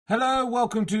Hello,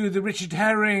 welcome to the Richard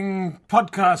Herring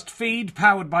podcast feed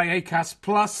powered by Acast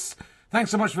Plus.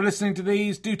 Thanks so much for listening to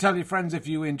these. Do tell your friends if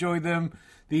you enjoy them.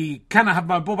 The Can I Have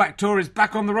My Ball Back tour is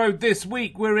back on the road this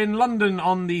week. We're in London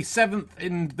on the 7th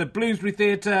in the Bloomsbury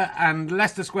Theatre and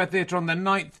Leicester Square Theatre on the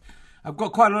 9th. I've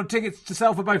got quite a lot of tickets to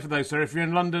sell for both of those, so if you're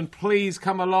in London, please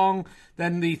come along.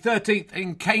 Then the 13th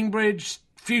in Cambridge,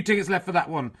 few tickets left for that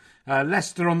one.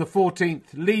 Leicester on the 14th,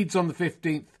 Leeds on the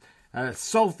 15th.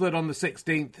 Salford on the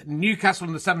 16th, Newcastle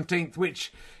on the 17th,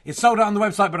 which is sold out on the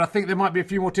website, but I think there might be a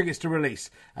few more tickets to release.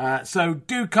 So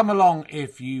do come along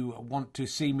if you want to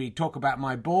see me talk about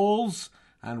my balls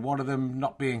and one of them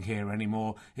not being here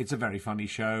anymore. It's a very funny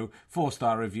show.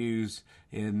 4-star reviews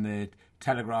in the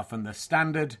Telegraph and the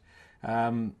Standard.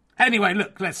 Anyway,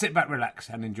 look, let's sit back, relax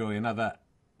and enjoy another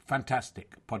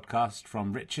fantastic podcast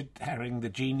from Richard Herring, the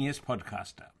genius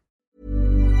podcaster.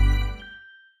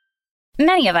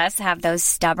 Many of us have those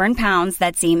stubborn pounds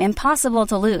that seem impossible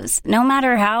to lose, no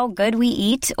matter how good we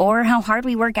eat or how hard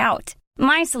we work out.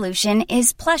 My solution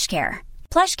is PlushCare.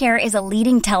 PlushCare is a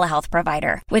leading telehealth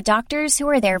provider with doctors who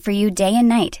are there for you day and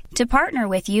night to partner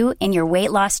with you in your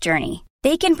weight loss journey.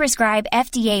 They can prescribe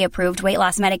FDA-approved weight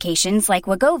loss medications like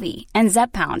Wegovy and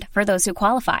Zepbound for those who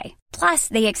qualify. Plus,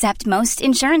 they accept most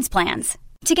insurance plans.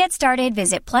 To get started,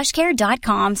 visit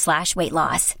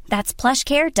plushcare.com/weightloss. That's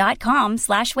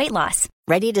plushcare.com/weightloss.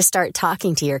 Ready to start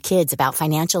talking to your kids about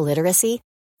financial literacy?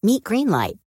 Meet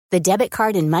Greenlight, the debit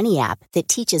card and money app that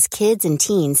teaches kids and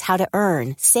teens how to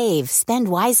earn, save, spend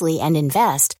wisely, and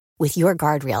invest with your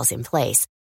guardrails in place.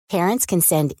 Parents can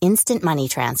send instant money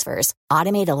transfers,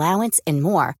 automate allowance, and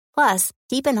more. Plus,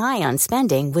 keep an eye on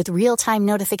spending with real-time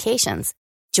notifications.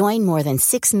 Join more than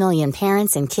 6 million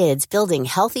parents and kids building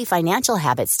healthy financial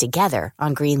habits together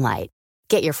on Greenlight.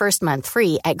 Get your first month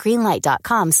free at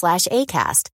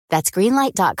greenlight.com/ACAST. That's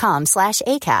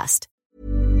greenlight.com/ACAST.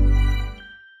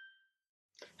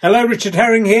 Hello, Richard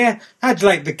Herring here. How'd you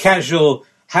like the casual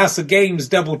House of Games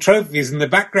double trophies in the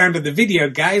background of the video,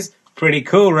 guys? Pretty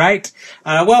cool, right?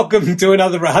 Welcome to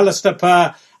another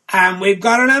RHLSTP, and we've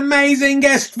got an amazing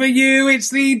guest for you. It's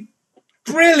the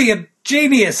brilliant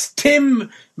genius Tim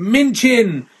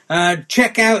Minchin.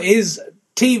 Check out his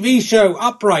TV show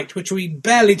Upright, which we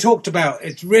barely talked about.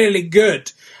 It's really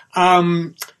good.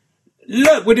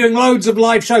 Look, we're doing loads of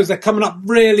live shows. They're coming up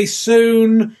really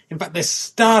soon. In fact, they're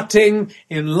starting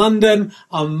in London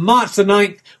on March the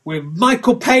 9th with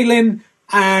Michael Palin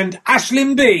and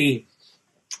Aisling Bea.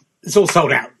 It's all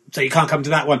sold out, so you can't come to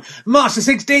that one. March the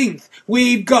 16th,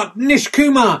 we've got Nish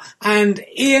Kumar and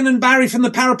Ian and Barry from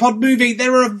the Parapod movie.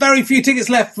 There are very few tickets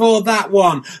left for that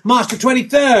one. March the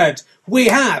 23rd, we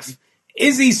have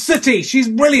Izzy Sooty. She's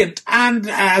brilliant and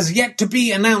has yet to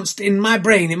be announced in my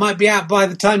brain. It might be out by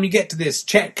the time you get to this.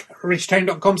 Check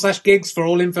richardherring.com/gigs for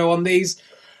all info on these.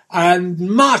 And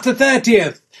March the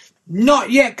 30th, not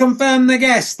yet confirmed the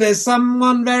guest. There's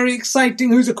someone very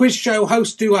exciting who's a quiz show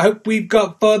host who I hope we've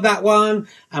got for that one.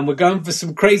 And we're going for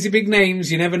some crazy big names.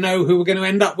 You never know who we're going to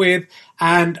end up with.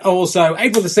 And also,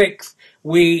 April the 6th,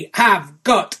 we have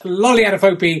got Lolly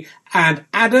Adefope and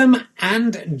Adam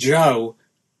and Joe.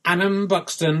 Adam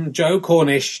Buxton, Joe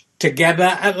Cornish,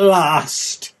 together at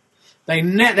last.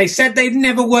 They said they'd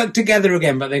never work together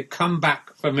again, but they've come back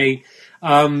for me.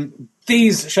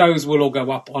 These shows will all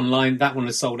go up online. That one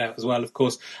is sold out as well, of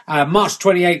course. March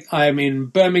 28th, I'm in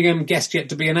Birmingham. Guest yet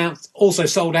to be announced. Also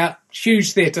sold out.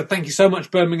 Huge theatre. Thank you so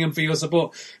much, Birmingham, for your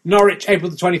support. Norwich,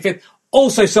 April the 25th.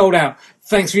 Also sold out.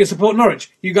 Thanks for your support, Norwich.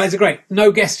 You guys are great.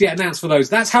 No guests yet announced for those.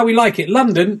 That's how we like it.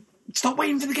 London, stop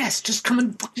waiting for the guests. Just come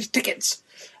and book your tickets.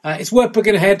 It's worth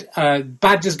booking ahead.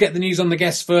 Badgers get the news on the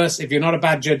guests first. If you're not a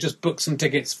Badger, just book some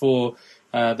tickets for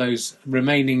those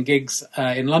remaining gigs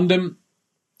in London.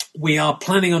 We are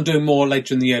planning on doing more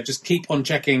later in the year. Just keep on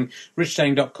checking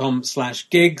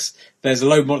richardherring.com/gigs. There's a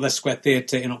load more at the Square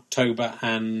Theatre in October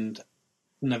and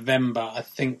November. I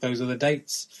think those are the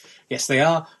dates. Yes, they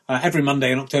are. Every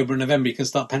Monday in October and November, you can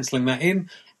start penciling that in.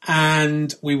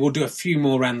 And we will do a few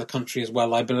more around the country as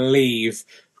well, I believe.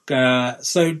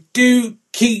 So do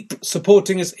keep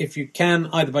supporting us if you can,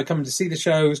 either by coming to see the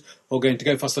shows or going to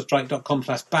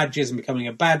gofasterstrike.com/badges and becoming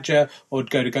a badger, or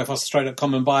go to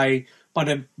gofasterstrike.com and buy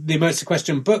the Immersive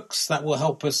Question books. That will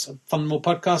help us fund more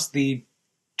podcasts. The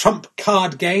Trump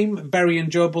card game, very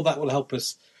enjoyable. That will help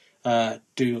us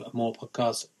do more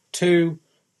podcasts too.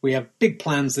 We have big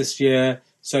plans this year.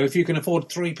 So if you can afford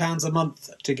 £3 a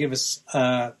month to give us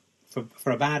for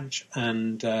a badge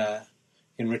and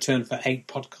in return for 8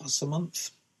 podcasts a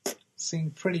month,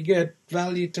 seems pretty good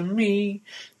value to me,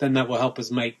 then that will help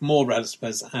us make more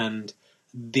RHLSTPs and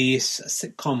this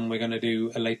sitcom we're going to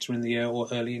do later in the year or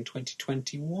early in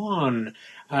 2021.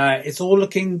 It's all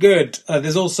looking good.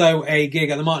 There's also a gig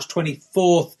at the March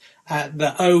 24th at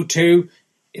the O2.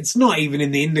 It's not even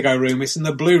in the Indigo Room, it's in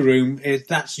the Blue Room.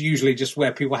 That's usually just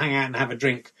where people hang out and have a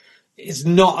drink. It's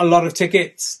not a lot of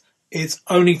tickets. It's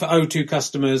only for O2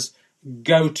 customers.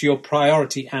 Go to your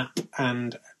Priority app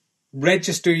and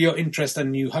register your interest,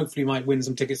 and you hopefully might win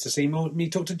some tickets to see me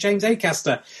talk to James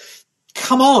Acaster.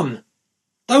 Come on!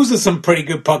 Those are some pretty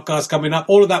good podcasts coming up.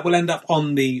 All of that will end up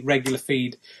on the regular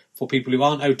feed for people who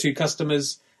aren't O2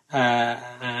 customers.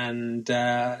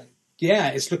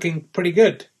 It's looking pretty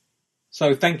good.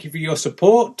 So thank you for your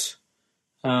support.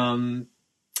 Feels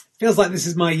like this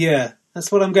is my year.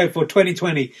 That's what I'm going for,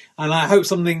 2020. And I hope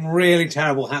something really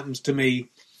terrible happens to me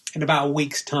in about a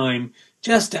week's time,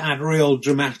 just to add real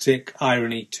dramatic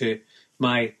irony to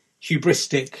my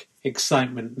hubristic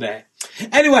excitement there.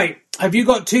 Anyway, have you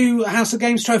got 2 House of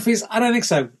Games trophies? I don't think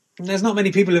so. There's not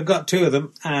many people who've got 2 of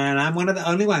them, and I'm one of the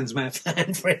only ones, my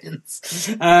fan friends.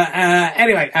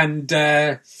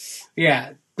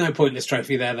 No pointless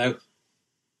trophy there, though.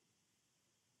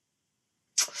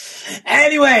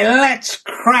 Anyway, let's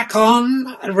crack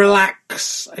on and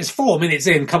relax. It's 4 minutes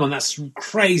in. Come on, that's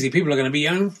crazy. People are going to be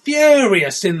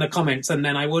furious in the comments, and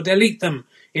then I will delete them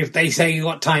if they say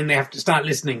what time they have to start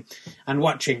listening and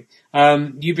watching.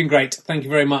 You've been great. Thank you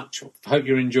very much. Hope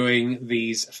you're enjoying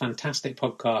these fantastic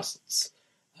podcasts.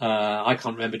 I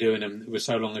can't remember doing them. It was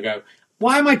so long ago.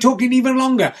 Why am I talking even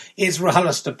longer? It's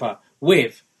RHLSTP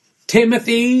with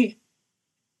Timothy,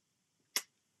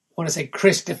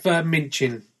 Christopher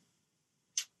Minchin.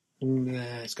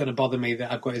 It's going to bother me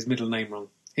that I've got his middle name wrong.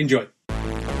 Enjoy.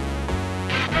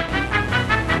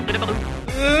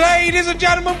 Ladies and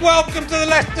gentlemen, welcome to the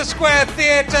Leicester Square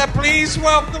Theatre. Please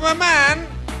welcome a man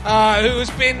who has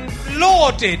been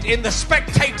lauded in the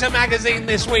Spectator magazine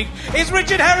this week. It's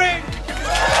Richard Herring.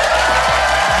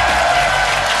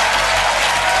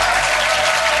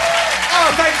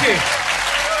 Oh, thank you.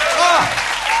 Wow.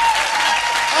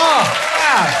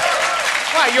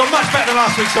 Wow, you're much better than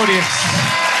last week's audience.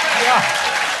 Yeah.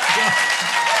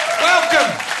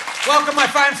 Welcome, my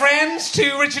fine friends,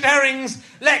 to Richard Herring's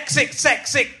Lexic,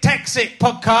 Sexic, Texic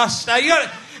podcast. You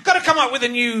got to come up with a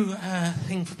new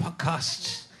thing for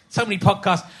podcasts. So many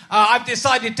podcasts. I've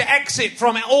decided to exit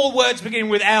from all words beginning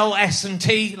with L, S, and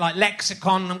T, like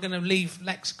lexicon. I'm going to leave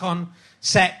lexicon,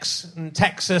 sex, and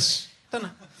Texas.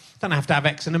 Don't have to have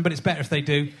X in them, but it's better if they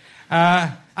do.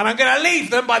 And I'm going to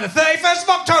leave them by the 31st of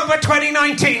October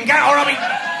 2019.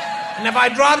 And if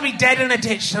I'd rather be dead in a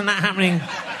ditch than that happening.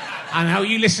 I know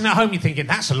you listen at home, you're thinking,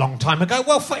 that's a long time ago.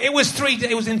 Well, it was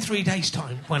in 3 days'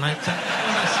 time when I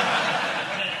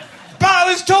But I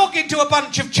was talking to a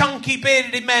bunch of chunky,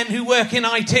 bearded men who work in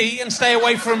IT and stay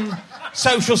away from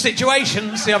social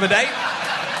situations the other day.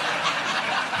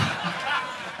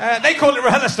 They call it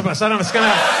RHLSTP, so I don't know what's going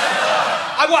to...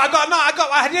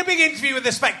 I did a big interview with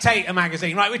the Spectator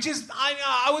magazine, right, which is...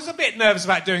 I was a bit nervous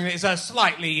about doing it. It's a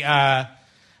slightly...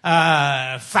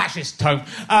 fascist tone,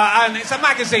 and it's a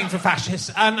magazine for fascists.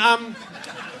 And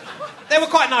they were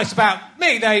quite nice about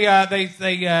me. They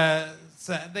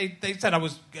said I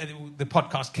was the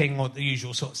podcast king, or the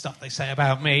usual sort of stuff they say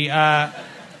about me.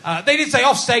 They did say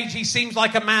off stage he seems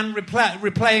like a man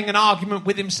replaying an argument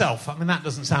with himself. I mean, that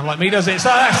doesn't sound like me, does it? So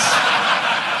that's...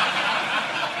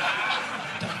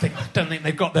 don't think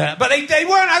they've got there. But they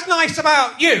weren't as nice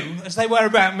about you as they were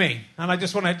about me. And I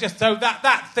just want to so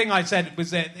that thing I said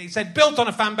was that he said, built on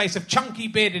a fan base of chunky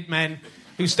bearded men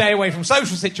who stay away from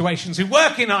social situations, who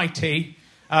work in IT.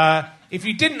 If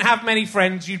you didn't have many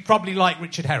friends, you'd probably like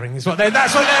Richard Herring. That's what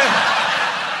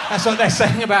they're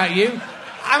saying about you.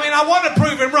 I mean, I want to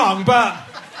prove him wrong, but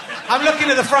I'm looking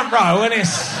at the front row and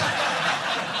it's...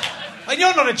 And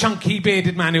you're not a chunky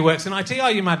bearded man who works in IT,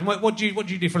 are you, madam? What do you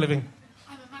do for a living?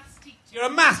 You're a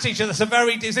maths teacher. Is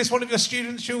this one of your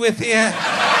students you're with here?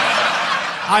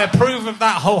 I approve of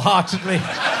that wholeheartedly.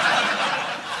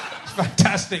 It's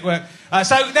fantastic work.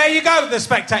 So there you go, the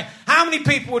Spectator. How many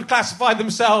people would classify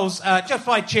themselves, just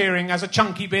by cheering, as a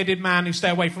chunky bearded man who stay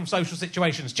away from social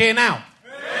situations? Cheer now.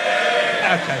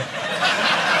 Okay.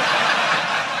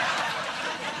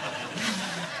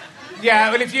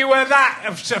 Yeah, well, if you were that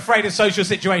afraid of social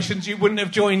situations, you wouldn't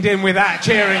have joined in with that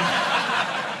cheering.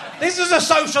 This is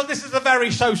a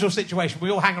very social situation. We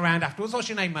all hang around afterwards. What's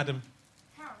your name, madam?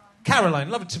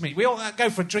 Caroline, lovely to meet you. We all go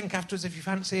for a drink afterwards if you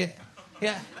fancy it.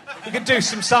 Yeah. We could do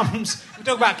some sums. We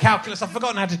talk about calculus. I've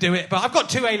forgotten how to do it, but I've got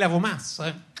 2 A-level maths,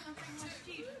 so...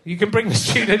 You can bring the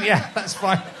student, yeah, that's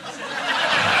fine.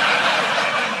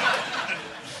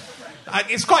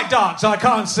 It's quite dark, so I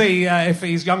can't see if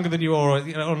he's younger than you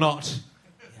or not.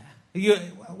 Who are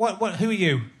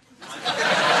you?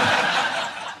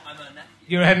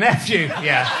 You're her nephew,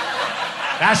 yeah.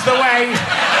 That's the way.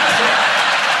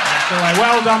 That's the way.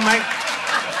 Well done, mate.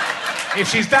 If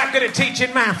she's that good at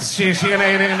teaching maths, she's going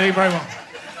to do very well.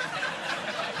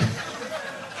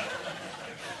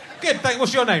 Good, thank you.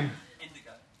 What's your name?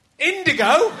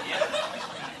 Indigo?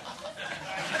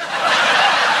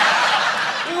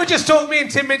 We were just talking, me and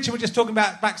Tim Minchin were just talking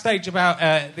about backstage about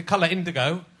the colour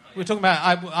indigo. We were talking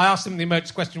about, I asked him the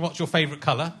emergency question, what's your favourite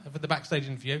colour for the backstage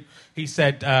interview? He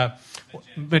said,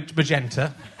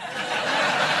 magenta.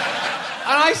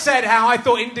 And I said how I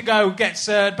thought indigo gets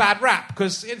a bad rap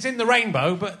because it's in the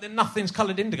rainbow, but nothing's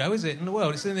coloured indigo, is it, in the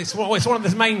world? It's one of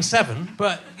the main 7,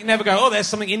 but you never go, oh, there's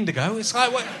something indigo. It's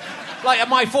like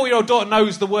my 4-year-old daughter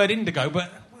knows the word indigo, but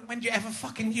when do you ever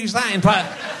fucking use that?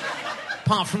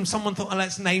 Apart from someone thought, oh,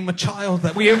 let's name a child.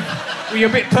 Were you a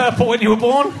bit purple when you were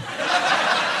born?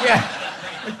 Yeah.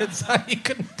 So you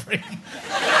couldn't breathe.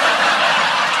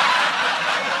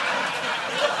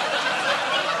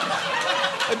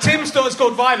 Tim's daughter's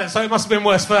called Violet, so it must have been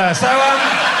worse for her. So,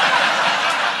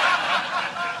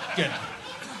 good.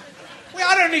 Well,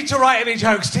 I don't need to write any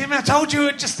jokes, Tim. I told you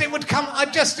it would just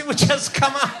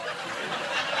come up.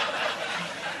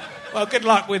 Well, good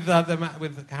luck with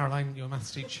Caroline, your maths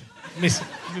teacher.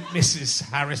 Mrs.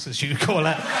 Harris, as you call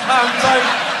her.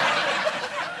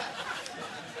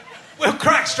 We'll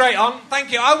crack straight on.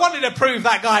 Thank you. I wanted to prove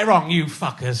that guy wrong. You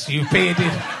fuckers. You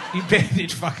bearded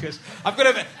fuckers.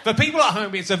 For people at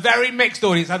home, it's a very mixed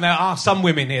audience, and there are some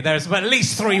women here. There's at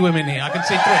least 3 women here. I can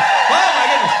see 3. Oh, my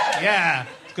goodness. Yeah.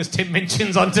 It's because Tim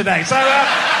Minchin's on today. So,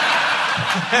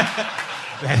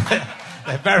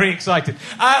 they're very excited.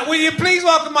 Will you please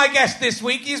welcome my guest this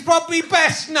week? He's probably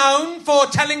best known for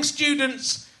telling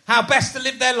students how best to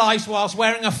live their lives whilst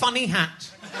wearing a funny hat.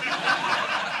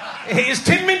 Here's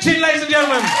Tim Minchin, ladies and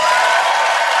gentlemen. You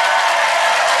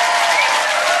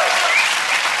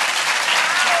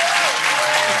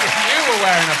were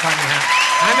wearing a funny hat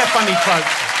and a funny cloak.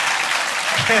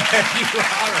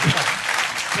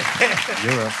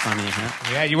 You're a funny hat.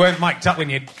 Yeah, you weren't mic'd up when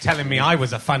you're telling me I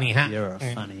was a funny hat. You're a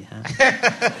funny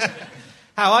hat.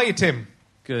 How are you, Tim?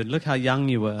 Good. Look how young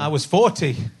you were. I was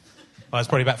 40. Well, I was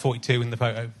probably about 42 in the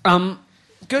photo.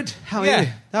 Good. How are Yeah. you?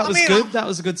 That was good. That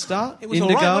was a good start. It was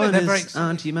Indigo all right, wasn't it? and They're his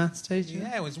auntie maths teacher.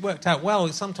 Yeah, it was worked out well.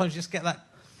 Sometimes you just get that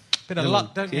bit of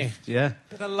luck, don't gift, you? Yeah.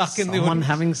 Bit of luck in the Someone audience.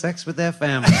 having sex with their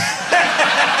family.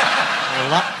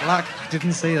 Luck.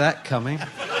 Didn't see that coming.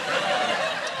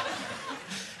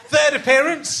 Third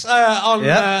appearance on...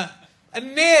 Yep.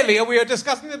 nearly, we were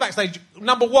discussing the backstage,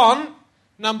 number 1,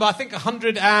 I think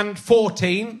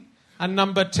 114, and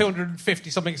number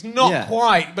 250-something. It's not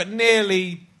quite, but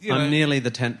nearly... I'm nearly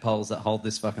the tent poles that hold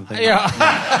this fucking thing. Yeah.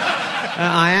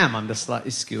 I am. I'm just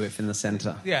slightly skew in the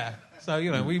centre. Yeah. So,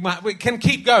 we can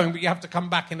keep going, but you have to come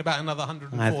back in about another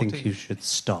 114. I think you should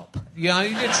stop. Yeah,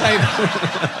 you did say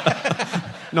that.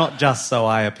 Not just so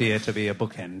I appear to be a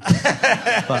bookend,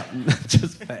 but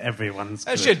just for everyone's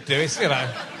good. It should do. It's,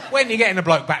 when you're getting a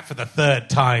bloke back for the 3rd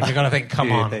time, you've got to think,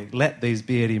 come on. Let these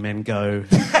beardy men go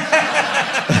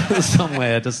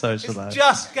somewhere to socialise. It's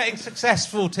just getting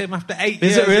successful, Tim, after 8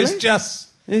 years. Is it really? It's just...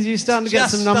 Is you starting to get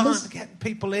some numbers? Starting to get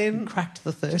people in. Cracked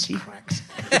the 30. Cracked.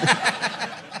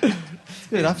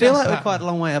 Good. I feel like we're quite a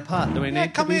long way apart. Do we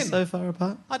need to be in. so far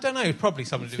apart? I don't know. Probably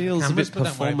something to do Feels with a bit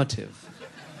cameras, but don't worry. performative.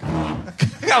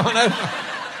 Come on over.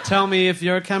 Tell me if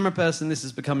you're a camera person, this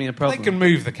is becoming a problem. They can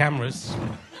move the cameras.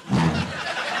 Nice.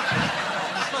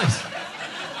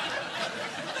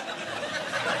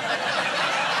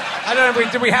 I don't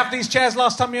know. Did we have these chairs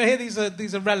last time you were here?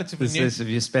 These are relatively new. Have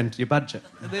you spent your budget?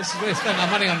 We spent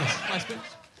our money on this. Nice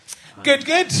boots. Good.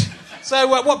 So,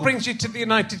 what brings you to the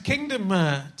United Kingdom,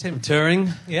 Tim? Touring.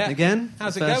 Yeah. Again.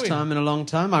 How's it First going? time in a long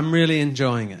time. I'm really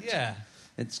enjoying it. Yeah.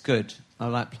 It's good. I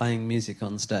like playing music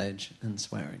on stage and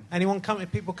swearing.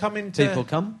 People come into... People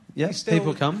come. Yes, still-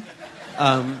 people come.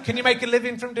 Can you make a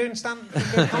living from doing comedy?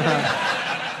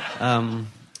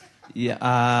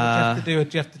 Yeah. Do you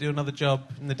have to do another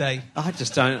job in the day? I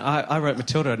just don't. I wrote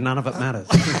Matilda and none of it matters.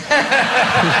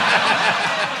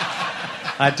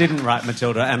 I didn't write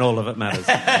Matilda and all of it matters.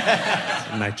 It's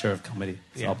the nature of comedy.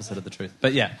 It's the opposite of the truth.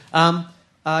 But yeah.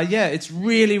 It's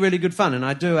really, really good fun. And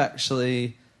I do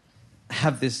actually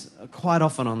have this, quite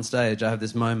often on stage, I have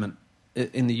this moment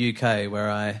in the UK where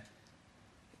I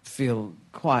feel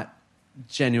quite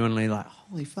genuinely like,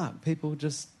 holy fuck, people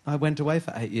just... I went away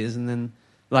for 8 years and then...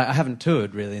 Like, I haven't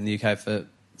toured, really, in the UK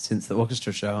since the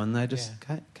orchestra show, and they just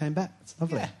came back. It's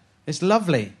lovely. Yeah. It's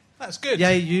lovely. That's good.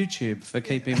 Yay, YouTube, for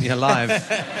keeping me alive,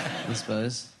 I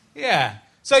suppose. Yeah.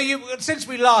 So since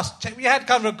we last checked, we had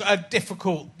kind of a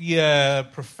difficult year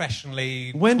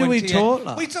professionally. When did we talk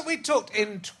last? We talked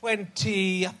in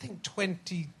 20.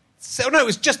 No, it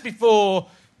was just before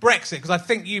Brexit, because I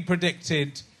think you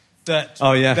predicted that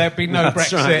there'd be no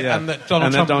Brexit, right, yeah. and that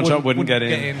Donald Trump wouldn't get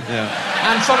in.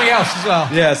 Yeah. And something else as well.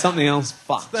 Yeah, something else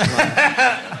fucked.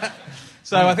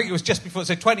 So I think it was just before,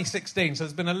 so 2016. So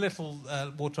there's been a little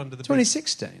water under the bridge.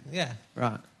 2016? Yeah.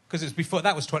 Right. Because it's before,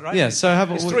 that was 20, right? Yeah, so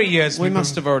it's 3 years. We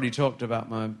must have already talked about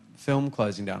my film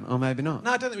closing down. Or maybe not.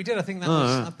 No, I don't think we did. I think that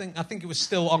was. Right. I think it was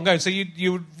still ongoing. So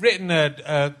you'd written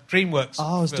a DreamWorks.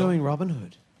 Oh, I was film. doing Robin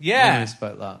Hood. Yeah. When we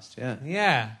spoke last. Yeah.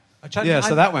 Yeah.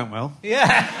 So that went well.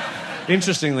 Yeah.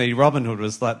 Interestingly, Robin Hood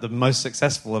was like the most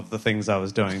successful of the things I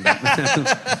was doing.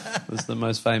 It was the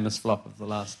most famous flop of the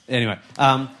last. Anyway,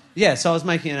 so I was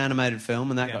making an animated film,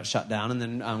 and that got shut down. And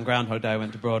then Groundhog Day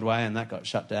went to Broadway, and that got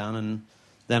shut down. And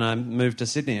then I moved to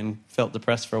Sydney and felt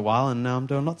depressed for a while, and now I'm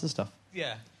doing lots of stuff.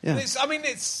 Yeah. Yeah.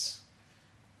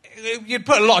 You'd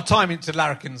put a lot of time into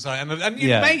Larrikins, and you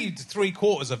made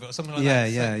 3/4 of it or something like that.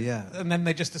 Yeah. And then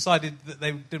they just decided that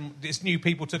they didn't. It's new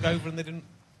people took over, and they didn't.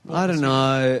 I don't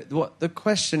know. What the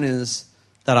question is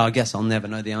that I guess I'll never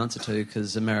know the answer to,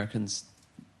 because Americans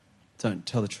don't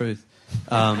tell the truth.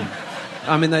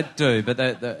 I mean, they do, but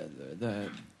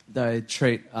they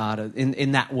treat art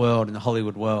in that world, in the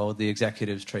Hollywood world, the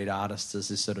executives treat artists as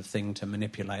this sort of thing to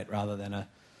manipulate rather than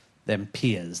them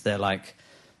peers. They're like,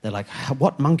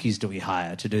 what monkeys do we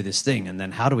hire to do this thing? And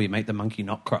then how do we make the monkey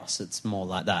not cross? It's more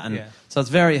like that. And so it's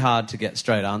very hard to get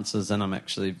straight answers, and I'm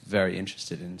actually very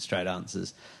interested in straight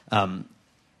answers,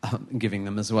 giving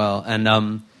them as well. And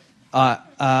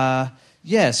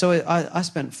so I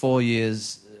spent 4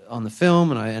 years on the film,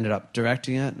 and I ended up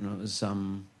directing it, and it was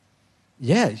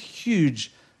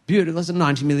huge, beautiful. It was a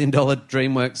 $90 million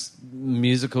DreamWorks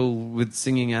musical with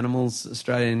singing animals,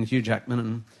 Australian Hugh Jackman,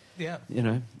 and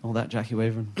all that, Jackie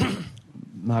Weaver and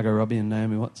Margot Robbie and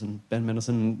Naomi Watts and Ben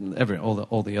Mendelsohn, all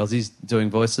the Aussies doing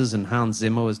voices, and Hans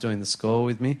Zimmer was doing the score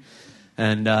with me,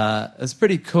 and it was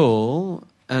pretty cool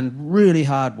and really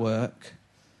hard work,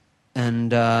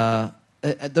 and the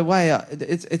way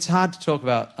it's hard to talk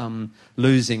about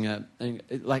losing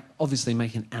obviously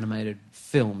making an animated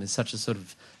film is such a sort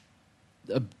of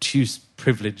obtuse,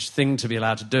 privileged thing to be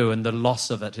allowed to do, and the loss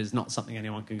of it is not something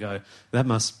anyone can go, that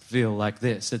must feel like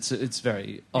this. It's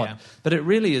very odd, but it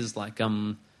really is like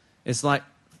it's like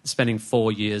spending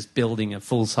 4 years building a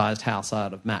full-sized house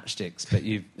out of matchsticks, but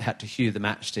you've had to hew the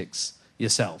matchsticks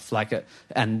yourself,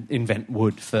 and invent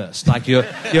wood first. Like you're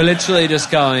literally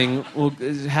just going. Well,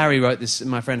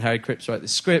 my friend Harry Cripps wrote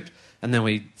this script, and then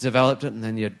we developed it, and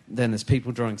then there's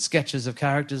people drawing sketches of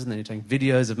characters, and then you're taking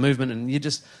videos of movement, and you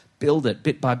just build it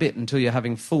bit by bit until you're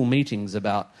having full meetings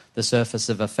about the surface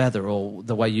of a feather or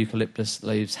the way eucalyptus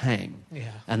leaves hang,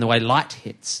 and the way light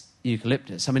hits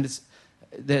eucalyptus. I mean,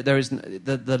 there is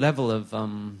the level of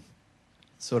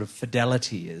sort of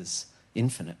fidelity is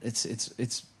infinite.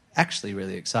 It's actually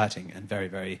really exciting and very,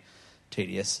 very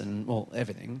tedious and,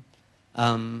 everything.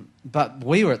 But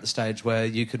we were at the stage where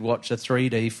you could watch a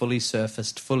 3D, fully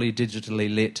surfaced, fully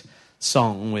digitally lit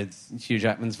song with Hugh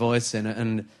Jackman's voice in it,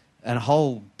 and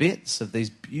whole bits of these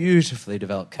beautifully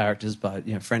developed characters by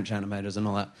French animators and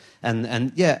all that.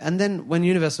 And then when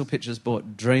Universal Pictures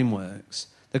bought DreamWorks,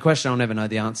 the question I'll never know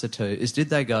the answer to is, did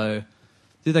they get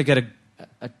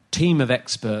a team of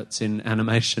experts in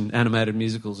animated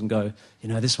musicals and go,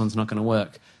 this one's not going to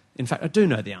work? In fact, I do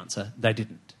know the answer. They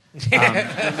didn't.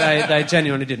 They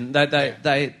genuinely didn't.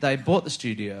 They bought the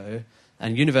studio,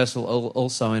 and Universal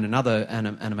also in another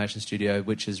animation studio,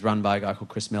 which is run by a guy called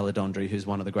Chris Meledandri, who's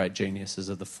one of the great geniuses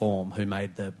of the form, who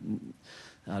made the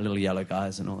little yellow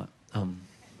guys and all that.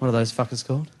 What are those fuckers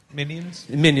called? Minions.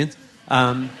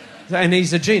 And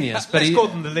he's a genius. Let's call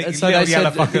them the little yellow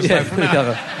fuckers.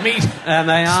 Despicable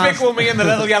Me and the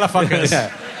Little Yellow Fuckers.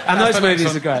 And those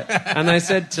movies are great. And they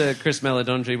said to Chris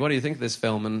Meledandri, what do you think of this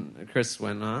film? And Chris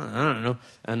went, I don't know.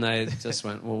 And they just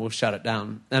went, well, we'll shut it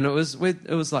down. And it was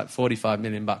like $45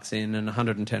 million in and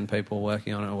 110 people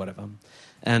working on it or whatever.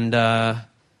 And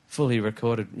fully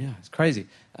recorded. Yeah, it's crazy.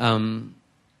 And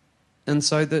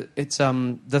so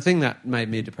the thing that made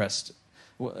me depressed,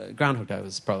 Groundhog Day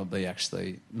was probably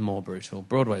actually more brutal.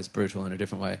 Broadway is brutal in a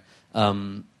different way.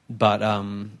 But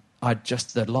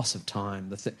the loss of time,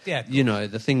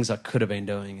 the things I could have been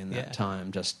doing in that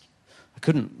time, I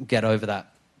couldn't get over that.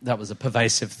 That was a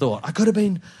pervasive thought. I could have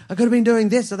been doing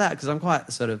this or that, because I'm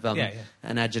quite sort of an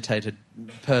agitated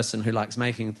person who likes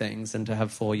making things, and to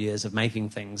have 4 years of making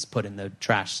things put in the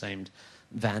trash seemed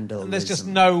vandalism. And there's just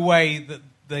no way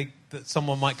that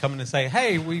someone might come in and say,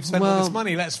 "Hey, we've spent all this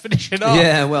money. Let's finish it off."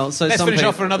 Yeah, well, so let's finish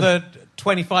off for another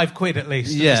 25 quid at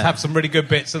least. Yeah, just have some really good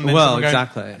bits, and then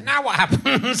exactly. Now what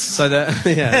happens? So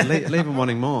leave them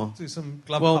wanting more. Do some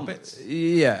glove puppets.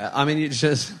 Yeah, I mean, you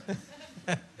just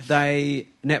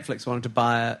Netflix wanted to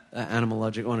buy it, Animal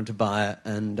Logic wanted to buy it,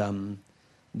 and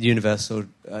Universal,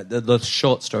 the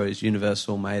short stories,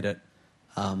 Universal made it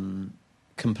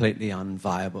completely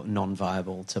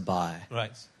non-viable to buy.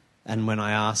 Right. And when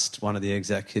I asked one of the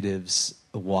executives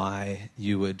why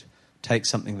you would take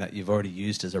something that you've already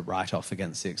used as a write-off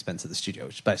against the expense of the studio,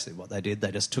 which is basically what they did,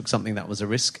 they just took something that was a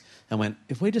risk and went,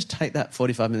 if we just take that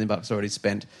 $45 million already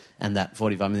spent and that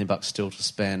 $45 million still to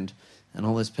spend and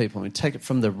all those people, and we take it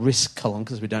from the risk column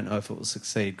because we don't know if it will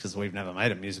succeed because we've never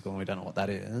made a musical and we don't know what that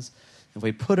is. If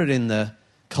we put it in the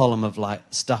column of like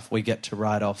stuff we get to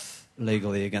write off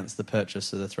legally against the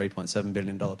purchase of the $3.7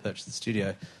 billion purchase of the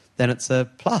studio, then it's a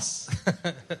plus.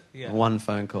 Yeah. One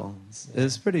phone call.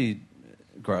 It's pretty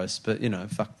gross, but,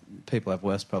 people have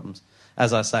worse problems.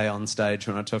 As I say on stage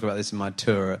when I talk about this in my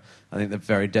tour, I think the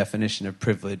very definition of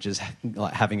privilege is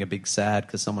like having a big sad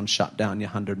because someone shut down your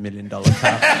 $100 million your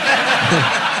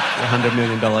 $100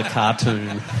 million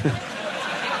cartoon.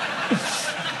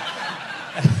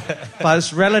 But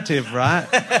it's relative, right?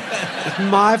 It's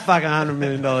my fucking $100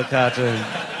 million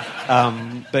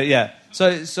cartoon. But yeah.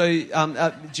 So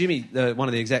Jimmy, one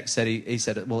of the execs, said he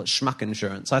said, well, it's schmuck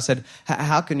insurance. I said,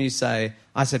 how can you say?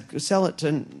 I said, sell it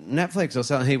to Netflix or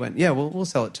sell it. He went, yeah, we'll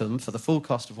sell it to them for the full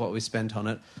cost of what we spent on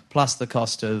it, plus the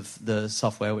cost of the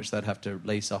software, which they'd have to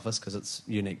lease off us because it's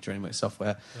unique DreamWorks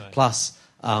software, right. Plus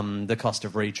the cost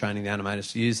of retraining the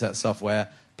animators to use that software,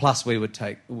 plus we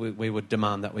would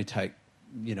demand that we take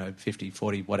 50,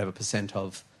 40, whatever %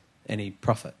 of any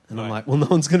profit. And right. I'm like, well, no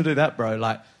one's going to do that, bro.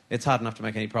 Like, it's hard enough to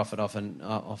make any profit off an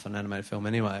animated film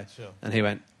anyway. Sure. And he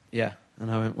went, yeah. And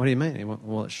I went, what do you mean? He went,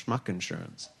 well, it's schmuck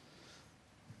insurance.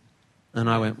 And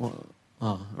I went, well,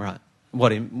 oh, right.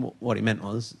 What he meant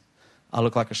was, I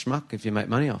look like a schmuck if you make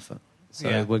money off it.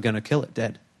 So we're going to kill it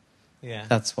dead. Yeah.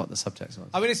 That's what the subtext was.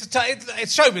 I mean,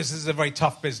 show business is a very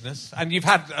tough business, and you've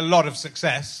had a lot of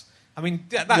success. I mean,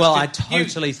 I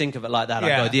totally think of it like that.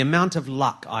 Yeah. I go, the amount of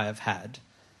luck I have had,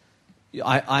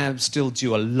 I am still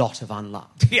due a lot of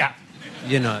unluck. Yeah.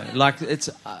 Like it's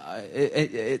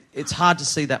hard to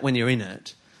see that when you're in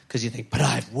it because you think, but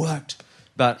I've worked.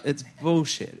 But it's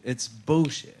bullshit. It's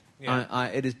bullshit. Yeah.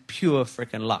 It is pure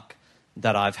freaking luck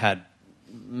that I've had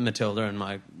Matilda and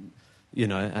my,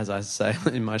 as I say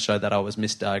in my show, that I was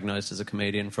misdiagnosed as a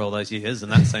comedian for all those years,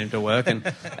 and that seemed to work. And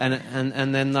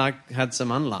then I had some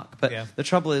unluck. But the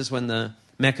trouble is when the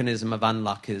mechanism of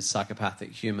unluck is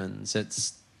psychopathic humans,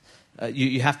 it's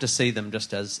you have to see them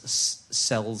just as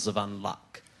cells of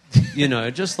unluck.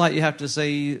 Just like you have to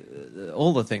see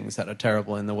all the things that are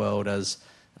terrible in the world as,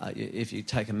 if you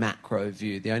take a macro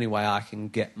view, the only way I can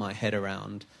get my head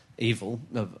around evil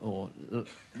or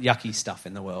yucky stuff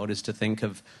in the world is to think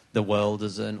of the world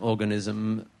as an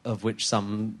organism of which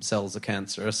some cells are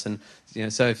cancerous. And,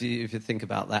 so if you think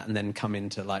about that and then come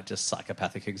into like just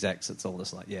psychopathic execs, it's all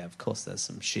just like, yeah, of course there's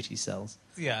some shitty cells.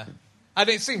 Yeah. And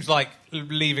it seems like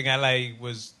leaving LA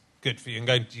was good for you,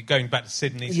 and going back to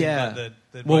Sydney. Yeah. Like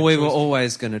the well, right we choice. were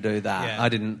always going to do that. Yeah. I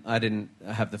didn't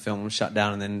have the film shut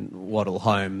down and then waddle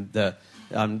home. The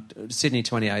Sydney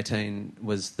 2018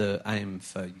 was the aim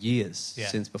for years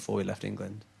since before we left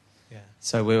England. Yeah.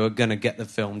 So we were going to get the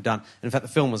film done. In fact,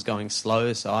 the film was going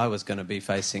slow, so I was going to be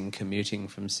facing commuting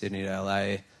from Sydney to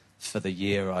LA for the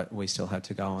year. We still had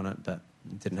to go on it, but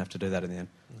didn't have to do that in the end.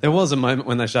 There was a moment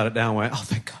when they shut it down where, oh,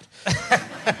 thank God.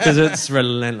 Because it's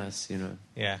relentless,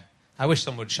 Yeah. I wish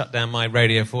someone would shut down my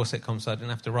Radio 4 sitcom so I didn't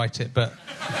have to write it, but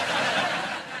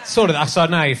sort of, so I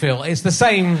know how you feel. It's the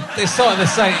same, it's sort of the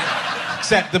same,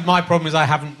 except that my problem is I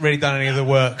haven't really done any of the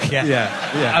work yet.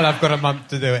 Yeah. And I've got a month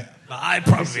to do it. But I'd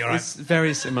probably be all right. It's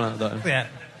very similar, though. Yeah.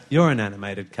 You're an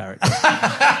animated character.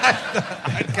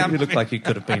 You look like you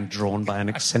could have been drawn by an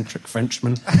eccentric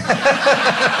Frenchman.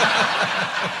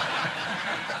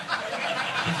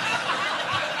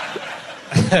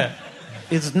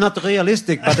 It's not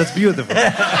realistic, but it's beautiful.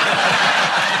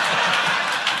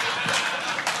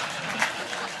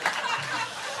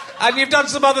 And you've done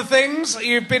some other things.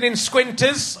 You've been in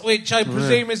Squinters, which I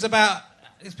presume is about...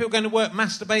 Is people going to work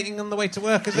masturbating on the way to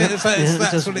work? Is it?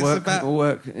 That's what it's about?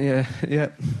 Work, yeah.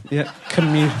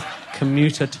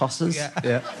 Commuter tosses.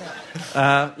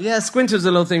 Yeah. Squinter's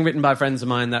a little thing written by friends of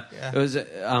mine that it was...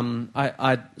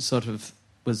 I sort of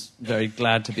was very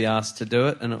glad to be asked to do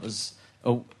it, and it was...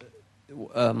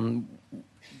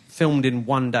 filmed in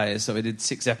one day, so we did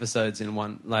 6 episodes in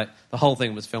one... Like, the whole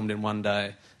thing was filmed in one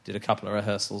day, did a couple of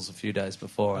rehearsals a few days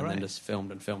before, and then just filmed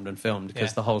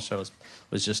because the whole show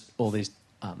was just all these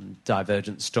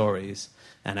divergent stories,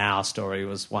 and our story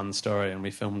was one story, and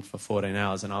we filmed for 14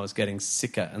 hours, and I was getting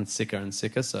sicker and sicker and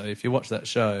sicker. So if you watch that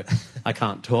show, I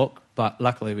can't talk, but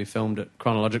luckily we filmed it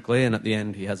chronologically, and at the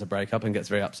end he has a breakup and gets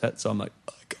very upset, so I'm like,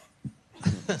 oh,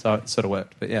 God. So it sort of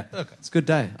worked, but yeah, It's a good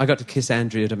day. I got to kiss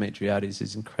Andrea Dimitriades,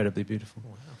 who's incredibly beautiful.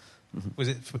 Wow. Mm-hmm. Was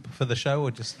it for the show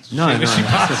or just... No,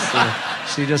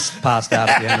 she just passed out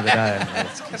at the end of the day, and I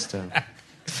just kissed her.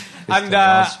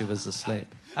 While she was asleep.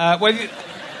 Well,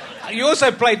 you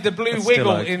also played the Blue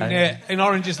Wiggle in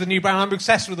Orange is the New Brown. I'm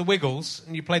obsessed with the Wiggles,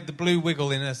 and you played the Blue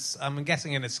Wiggle I'm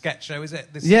guessing in a sketch show. Is it?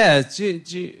 Yeah. Do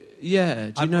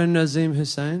you know Nazim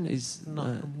Hussain? He's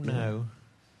no.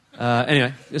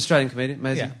 Anyway, Australian comedian,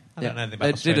 amazing. Yeah, I don't know anything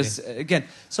about Australia. Again,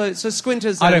 so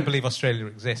Squinters... I don't believe Australia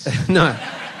exists. No,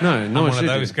 I'm one of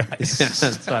those guys. Yeah,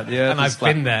 that's right. And I've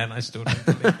been there, and I still don't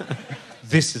believe.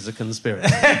 This is a conspiracy.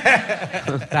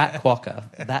 That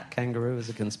quokka, that kangaroo is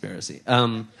a conspiracy.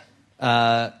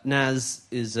 Naz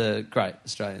is a great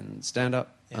Australian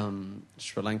stand-up,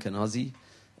 Sri Lankan Aussie,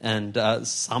 and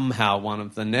somehow one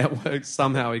of the networks,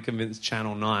 he convinced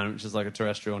Channel 9, which is like a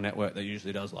terrestrial network that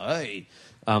usually does like, hey,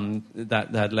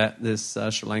 that they'd let this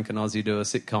Sri Lankan Aussie do a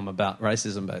sitcom about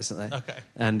racism, basically. Okay.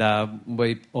 And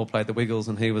we all played the Wiggles,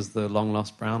 and he was the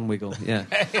long-lost brown Wiggle, yeah.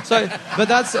 But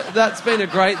that's been a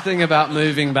great thing about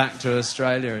moving back to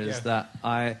Australia is that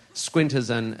Squinters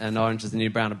and Orange is the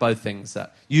New Brown are both things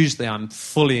that usually I'm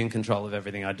fully in control of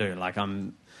everything I do. Like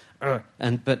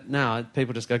but now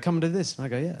people just go, come and do this. And I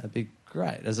go, yeah, that'd be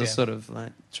great. As a sort of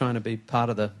like trying to be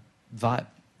part of the vibe.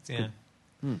 Yeah.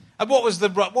 And what was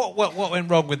what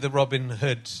went wrong with the Robin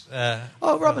Hood?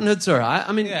 Robin Hood's all right.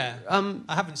 I mean, I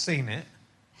haven't seen it.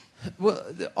 Well,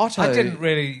 Otto... I didn't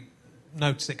really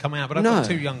notice it coming out, but I've got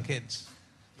 2 young kids.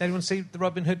 Did anyone see the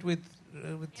Robin Hood with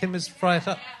Tim as Fry It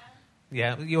Up?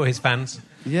 Yeah, you're his fans.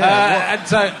 Yeah. And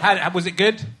so, was it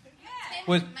good?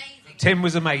 Tim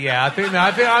was amazing. Yeah, I think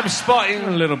I'm spotting a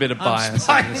little bit of bias.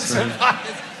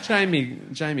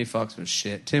 Jamie Foxx was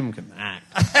shit. Tim can act.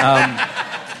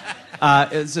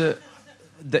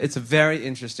 It's a very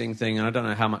interesting thing, and I don't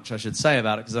know how much I should say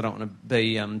about it because I don't want to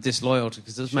be disloyal to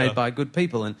because it was made by good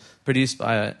people and produced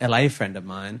by a LA friend of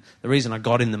mine. The reason I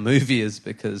got in the movie is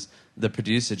because the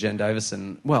producer, Jen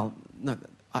Davison... Well, no,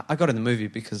 I got in the movie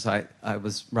because I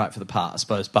was right for the part, I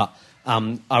suppose, but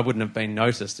I wouldn't have been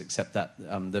noticed except that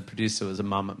the producer was a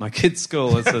mum at my kid's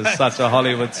school. This is such a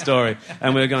Hollywood story.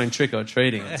 And we were going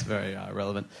trick-or-treating. It's very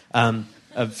relevant.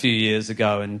 A few years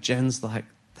ago, and Jen's like,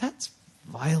 that's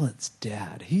Violet's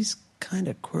dad. He's kind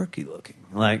of quirky looking.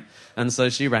 And so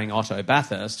she rang Otto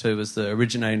Bathurst, who was the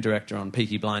originating director on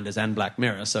Peaky Blinders and Black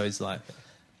Mirror. So he's like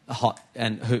hot,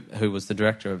 and who was the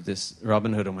director of this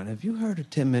Robin Hood, and went, have you heard of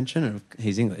Tim Minchin? And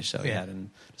he's English, so he had, and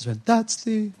just went,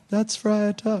 that's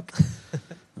Friar Tuck.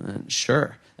 And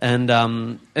sure.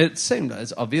 And it seemed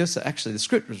as obvious. Actually, the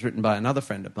script was written by another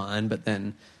friend of mine, but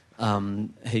then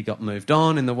he got moved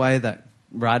on in the way that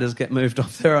writers get moved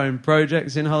off their own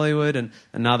projects in Hollywood, and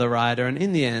another writer. And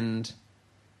in the end,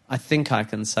 I think I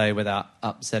can say without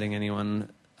upsetting anyone,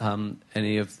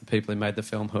 any of the people who made the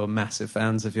film who are massive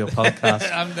fans of your podcast.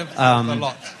 A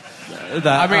lot.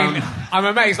 I'm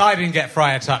amazed I didn't get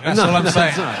Friar Tuck. That's all I'm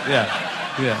saying. Right.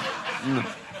 Yeah.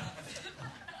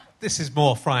 This is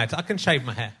more Friar Tuck. I can shave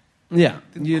my hair. Yeah,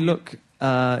 you look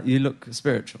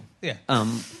spiritual. Yeah.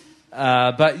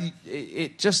 But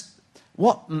it just...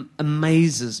 What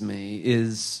amazes me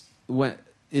is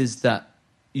that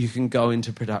you can go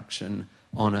into production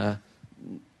on a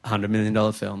 $100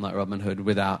 million film like Robin Hood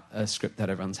without a script that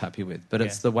everyone's happy with. But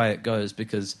it's the way it goes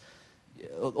because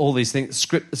all these things,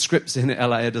 scripts in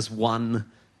LA are just one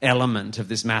element of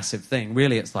this massive thing.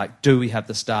 Really, it's like, do we have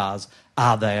the stars?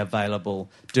 Are they available?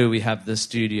 Do we have the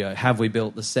studio? Have we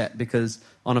built the set? Because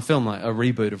on a film like a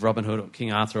reboot of Robin Hood or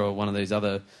King Arthur or one of these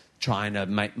other trying to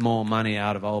make more money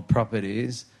out of old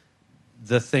properties,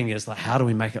 the thing is, like, how do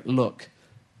we make it look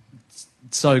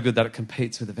so good that it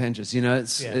competes with Avengers? You know,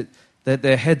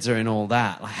 their heads are in all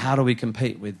that. Like, how do we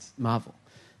compete with Marvel?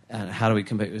 And how do we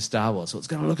compete with Star Wars? So it's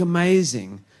going to look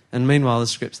amazing. And meanwhile, the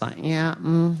script's like,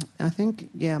 I think,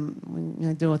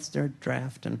 we do what's their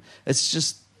draft. And it's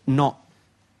just not...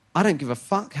 I don't give a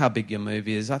fuck how big your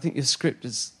movie is. I think your script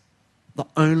is the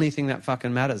only thing that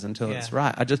fucking matters until it's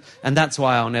right. And that's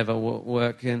why I'll never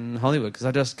work in Hollywood, because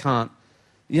I just can't...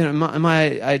 You know, my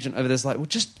agent over there's like, well,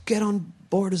 just get on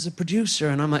board as a producer.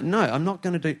 And I'm like, no, I'm not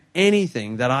going to do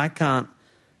anything that I can't...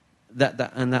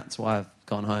 And that's why I've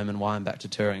gone home and why I'm back to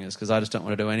touring, is because I just don't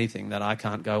want to do anything that I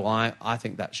can't go, well, I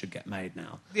think that should get made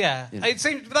now. Yeah. You know? It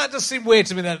seems, that does seem weird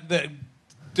to me that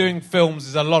doing films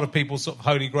is a lot of people's sort of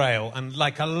holy grail, and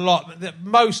like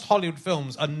most Hollywood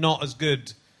films are not as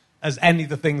good as any of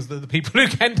the things that the people who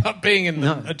end up being in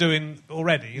them are doing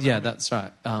already. Yeah, that's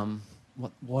right.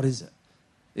 What is it?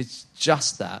 It's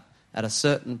just that at a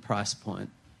certain price point,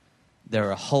 there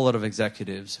are a whole lot of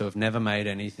executives who have never made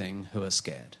anything who are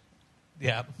scared.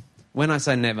 Yeah. When I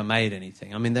say never made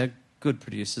anything, I mean they're good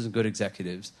producers and good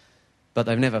executives, but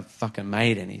they've never fucking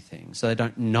made anything, so they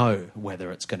don't know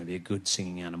whether it's going to be a good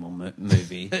singing animal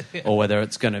movie or whether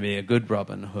it's going to be a good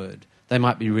Robin Hood. They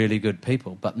might be really good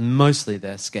people, but mostly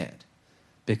they're scared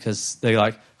because they're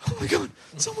like, oh my God,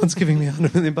 someone's giving me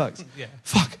 $100 million. Yeah.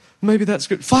 Fuck, maybe that's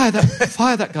good. Fire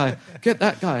that guy. Get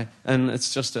that guy. And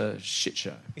it's just a shit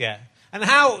show. Yeah. And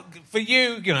how, for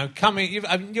you,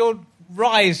 your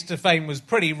rise to fame was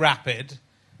pretty rapid,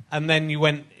 and then you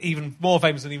went even more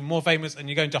famous, and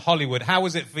you're going to Hollywood. How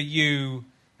was it for you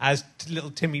as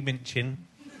little Timmy Minchin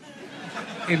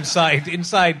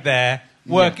inside there?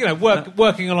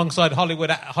 Working alongside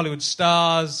Hollywood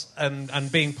stars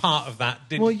and being part of that.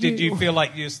 Did you feel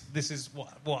like this is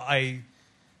what I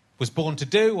was born to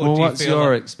do? Or do you what's feel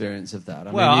your experience of that?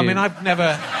 I've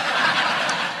never.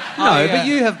 But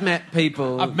you have met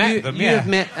people. I've met them. You have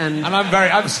met, and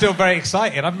I'm still very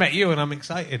excited. I've met you, and I'm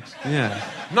excited. Yeah.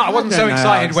 No, I wasn't so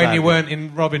excited when you weren't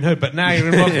in Robin Hood, but now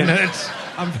you're in Robin Hood.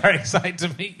 I'm very excited to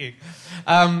meet you.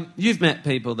 You've met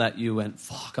people that you went,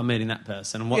 fuck, I'm meeting that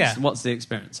person. And what's the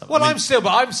experience of it? Well, I'm still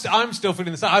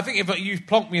feeling the same. I think if you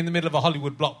plonked me in the middle of a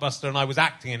Hollywood blockbuster and I was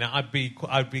acting in it, I'd be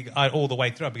all the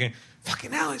way through. I'd be going,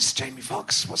 fucking hell, it's Jamie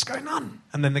Foxx. What's going on?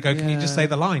 And then they go, can you just say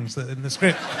the lines that are in the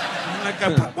script? And I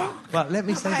go, what? Well, let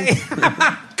me say this. Come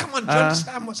on, do you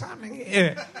understand what's happening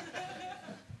here?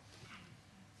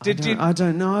 I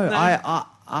don't know. No.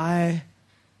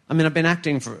 I mean, I've been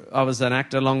acting I was an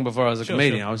actor long before I was a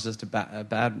comedian. Sure. I was just a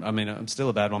bad. I mean, I'm still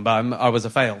a bad one, but I was a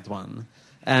failed one,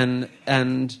 and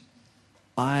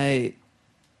I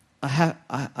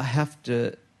have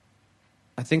to.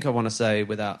 I think I want to say,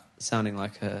 without sounding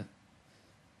like a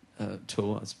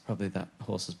tool, it's probably that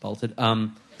horse is bolted.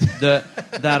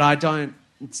 That I don't.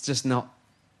 It's just not.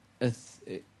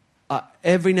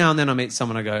 Every now and then I meet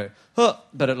someone, I go, oh,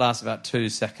 but it lasts about 2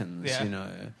 seconds,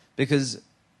 because.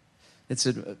 It's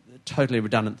a totally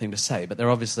redundant thing to say, but they're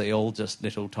obviously all just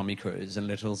little Tommy Cruise and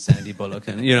little Sandy Bullock,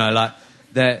 and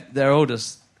they're all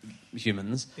just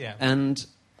humans. Yeah. And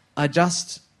I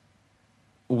just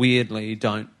weirdly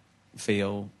don't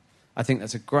feel. I think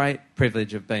that's a great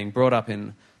privilege of being brought up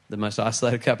in the most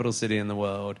isolated capital city in the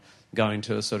world, going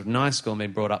to a sort of nice school, and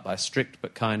being brought up by strict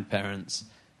but kind parents,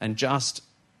 and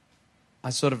I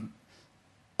sort of,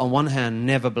 on one hand,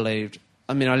 never believed.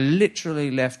 I mean, I literally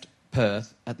left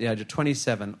Perth at the age of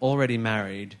 27, already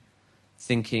married,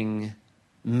 thinking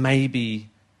maybe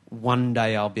one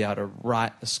day I'll be able to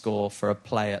write a score for a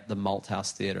play at the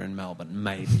Malthouse Theatre in Melbourne,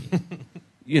 maybe.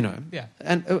 Yeah.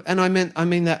 And I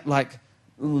mean that like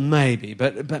maybe,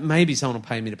 but maybe someone will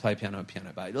pay me to play piano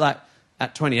bar. Like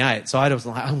at 28, so I was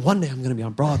like, one day I'm going to be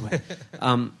on Broadway.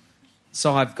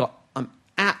 So I'm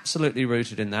absolutely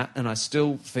rooted in that, and I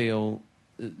still feel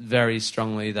very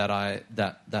strongly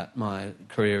that my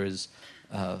career is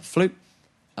fluke,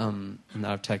 and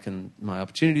I've taken my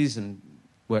opportunities and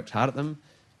worked hard at them.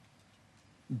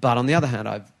 But on the other hand,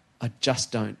 I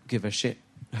just don't give a shit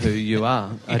who you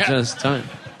are. I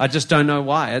just don't know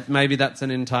why. Maybe that's an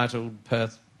entitled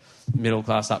Perth middle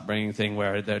class upbringing thing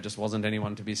where there just wasn't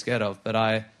anyone to be scared of. But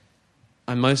I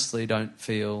mostly don't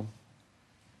feel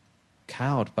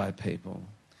cowed by people.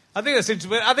 I think that's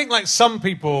interesting. I think like some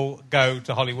people go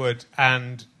to Hollywood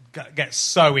and get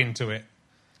so into it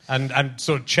and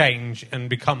sort of change and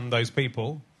become those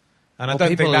people. And I don't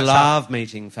think people that's love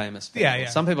meeting famous people. Yeah.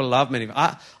 Some people love meeting.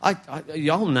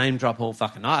 Y'all name drop all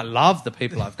fucking night. I love the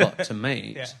people I've got to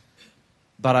meet. Yeah.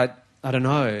 But I don't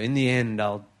know. In the end,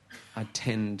 I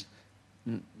tend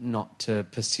not to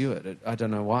pursue it. I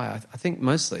don't know why. I think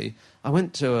mostly I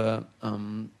went to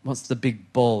what's the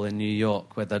big ball in New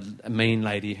York where the mean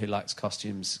lady who likes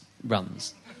costumes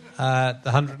runs? The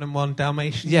 101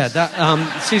 Dalmatians? Yeah,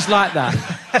 that she's like that.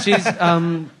 She's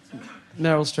Meryl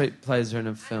Streep plays her in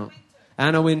a film.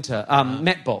 Anna Wintour.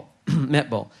 Met Ball. Met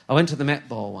Ball. I went to the Met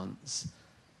Ball once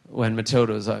when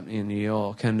Matilda was opening in New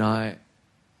York, and I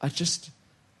just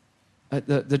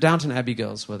the Downton Abbey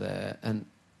girls were there, and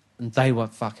they were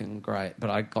fucking great.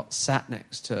 But I got sat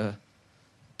next to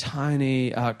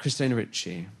tiny Christina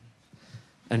Ricci,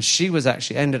 and she was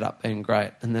actually ended up being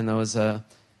great. And then there was a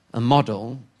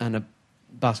model and a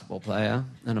basketball player,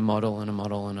 and a model and a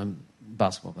model and a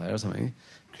basketball player or something,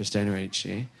 Christina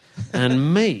Ricci,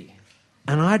 and me.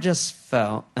 And I just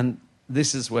felt, and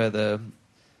this is where the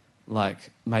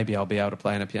like, maybe I'll be able to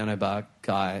play in a piano bar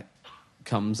guy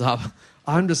comes up,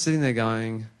 I'm just sitting there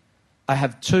going, I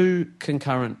have two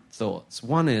concurrent thoughts.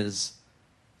 One is,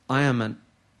 I am an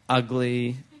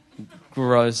ugly,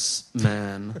 gross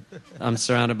man. I'm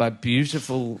surrounded by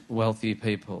beautiful, wealthy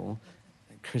people.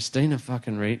 Christina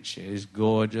fucking Ricci is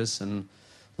gorgeous and,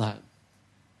 like,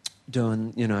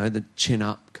 doing, you know, the chin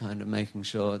up, kind of making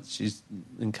sure she's,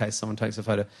 in case someone takes a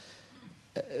photo.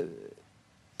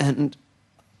 And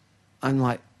I'm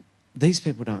like, these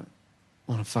people don't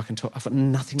want to fucking talk. I've got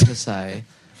nothing to say.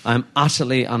 I'm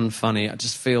utterly unfunny. I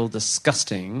just feel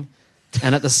disgusting.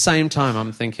 And at the same time,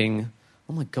 I'm thinking,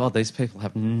 oh my God, these people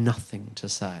have nothing to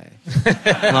say.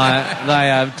 Like,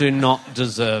 they do not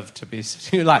deserve to be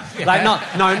not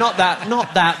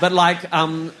that, but like,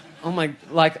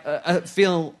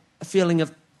 a feeling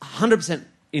of 100%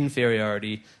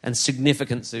 inferiority and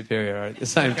significant superiority at the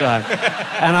same time.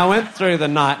 And I went through the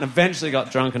night and eventually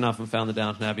got drunk enough and found the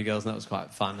Downton Abbey girls, and that was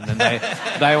quite fun. And then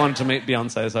they wanted to meet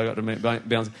Beyonce, so I got to meet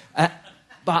Beyonce.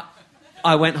 But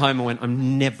I went home and went,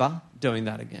 I'm never doing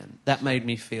that again. That made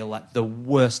me feel like the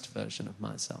worst version of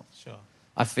myself. Sure.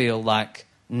 I feel like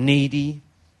needy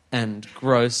and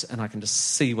gross, and I can just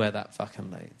see where that fucking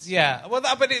leads. Yeah, well,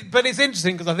 but it's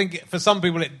interesting because I think for some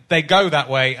people they go that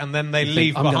way and then they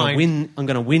leave behind. I'm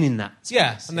going to win in that space.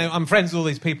 Yeah, and I'm friends with all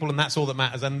these people, and that's all that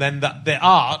matters. And then their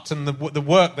art and the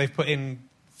work they've put in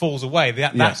falls away.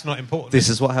 That's not important. This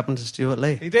is what happened to Stuart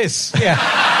Lee. It is. Yeah.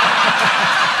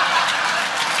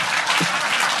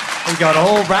 He got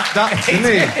all wrapped up, didn't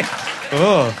he?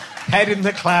 Oh, head in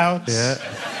the clouds. Yeah.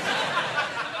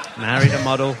 Married a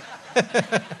model.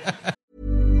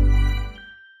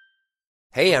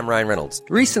 Hey, I'm Ryan Reynolds.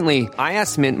 Recently, I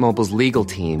asked Mint Mobile's legal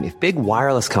team if big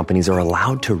wireless companies are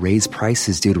allowed to raise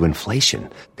prices due to inflation.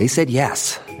 They said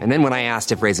yes. And then when I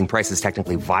asked if raising prices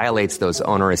technically violates those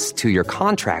onerous 2-year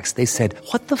contracts, they said,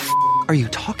 "What the f*** are you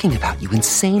talking about, you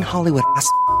insane Hollywood ass?"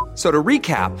 So to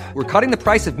recap, we're cutting the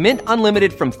price of Mint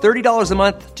Unlimited from $30 a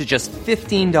month to just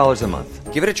 $15 a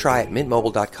month. Give it a try at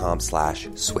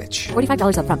mintmobile.com/switch.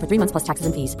 $45 up front for 3 months plus taxes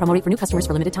and fees. Promo rate for new customers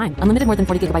for limited time. Unlimited more than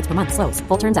 40 gigabytes per month. Slows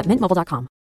full terms at mintmobile.com.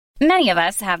 Many of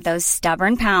us have those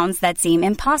stubborn pounds that seem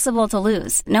impossible to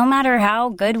lose, no matter how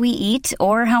good we eat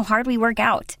or how hard we work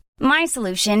out. My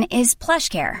solution is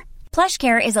PlushCare.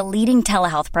 PlushCare is a leading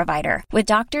telehealth provider with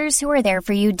doctors who are there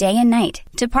for you day and night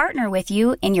to partner with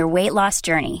you in your weight loss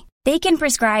journey. They can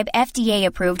prescribe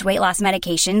FDA-approved weight loss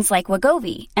medications like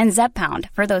Wegovy and Zepbound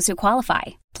for those who qualify.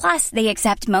 Plus, they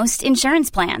accept most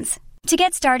insurance plans. To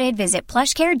get started, visit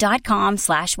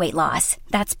plushcare.com/weightloss.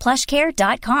 That's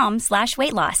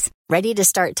plushcare.com/weightloss. Ready to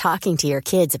start talking to your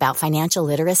kids about financial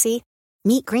literacy?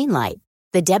 Meet Greenlight,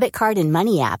 the debit card and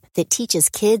money app that teaches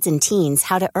kids and teens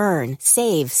how to earn,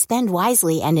 save, spend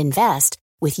wisely, and invest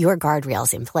with your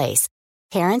guardrails in place.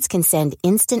 Parents can send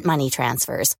instant money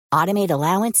transfers, automate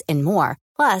allowance, and more.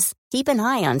 Plus, keep an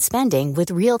eye on spending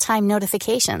with real-time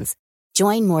notifications.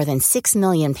 Join more than 6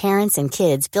 million parents and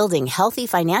kids building healthy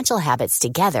financial habits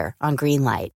together on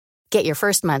Greenlight. Get your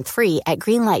first month free at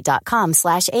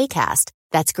greenlight.com/ACAST.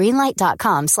 That's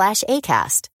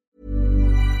greenlight.com/ACAST.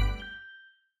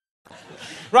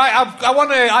 Right,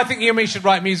 I think you and me should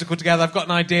write a musical together. I've got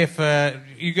an idea for...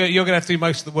 You're going to have to do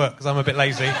most of the work because I'm a bit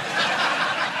lazy.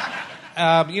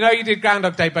 You did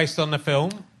Groundhog Day based on the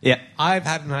film. Yeah. I've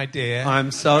had an idea.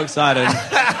 I'm so excited.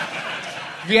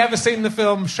 Have you ever seen the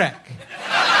film Shrek?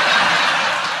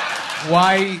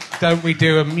 Why don't we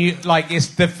do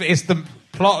it's the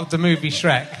plot of the movie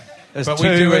Shrek, There's but two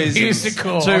we do reasons. a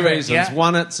musical. Two of it, reasons. yeah?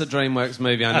 One, it's a DreamWorks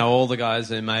movie. I know all the guys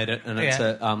who made it, and it's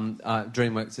Yeah.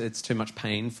 DreamWorks. It's too much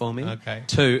pain for me. Okay.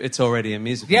 Two, it's already a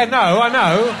musical. Yeah, no, I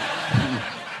know.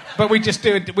 But we just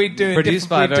do it. We do Produced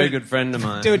by a very good friend of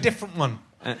mine. Do a different one.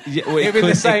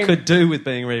 It could do with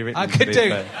being rewritten. I could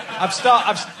do. I've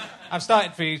started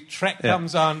for you. Shrek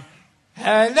comes on.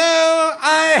 Hello,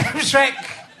 I am Shrek.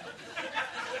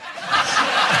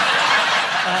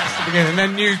 That's the beginning. And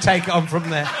then you take it on from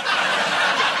there.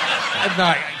 And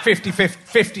like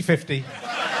 50-50.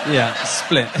 Yeah,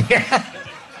 split. Yeah.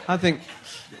 I think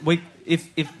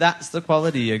if that's the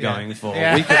quality you're going for,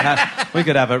 Yeah. we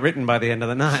could have it written by the end of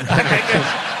the night.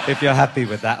 If you're happy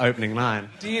with that opening line.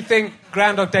 Do you think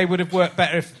Groundhog Day would have worked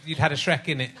better if you'd had a Shrek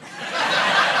in it?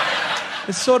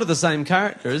 It's sort of the same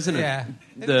character, isn't it? Yeah.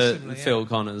 Phil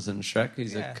Connors and Shrek.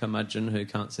 He's a curmudgeon who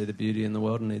can't see the beauty in the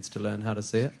world and needs to learn how to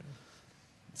see it.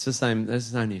 It's the same.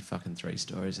 There's only fucking 3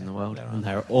 stories in the world, and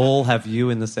they all have you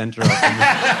in the centre of them.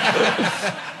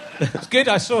 It's good.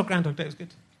 I saw Groundhog Day. It was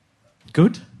good.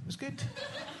 Good? It was good.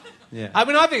 Yeah. I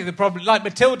mean, I think the problem...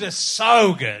 Matilda's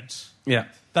so good. Yeah.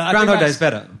 That Groundhog Day's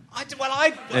better. It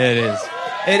It is.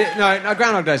 No,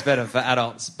 Groundhog Day is better for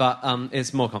adults, but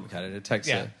it's more complicated. It takes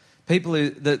people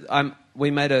who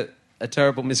we made a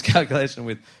terrible miscalculation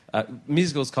with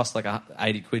musicals cost like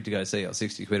 £80 to go see or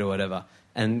 £60 or whatever,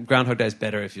 and Groundhog Day is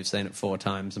better if you've seen it 4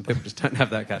 times, and people just don't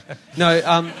have that cash. No,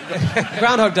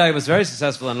 Groundhog Day was very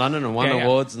successful in London and won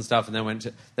awards and stuff, and then went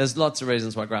to... There's lots of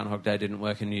reasons why Groundhog Day didn't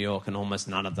work in New York, and almost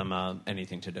none of them are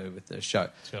anything to do with the show.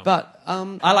 Sure. But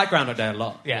I like Groundhog Day a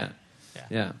lot. Yeah.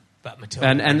 But Matilda...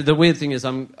 And the weird thing is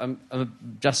I'm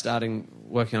just starting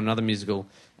working on another musical,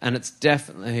 and it's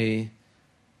definitely...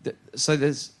 So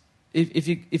there's... If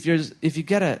you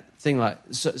get a thing like...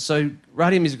 So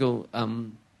writing a musical...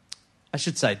 I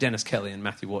should say Dennis Kelly and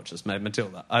Matthew Warchus made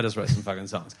Matilda. I just wrote some fucking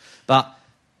songs. But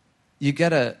you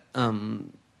get a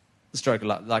stroke of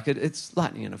luck. Like, it's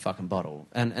lightning in a fucking bottle.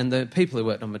 And the people who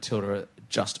worked on Matilda are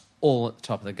just all at the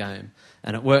top of the game.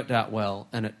 And it worked out well.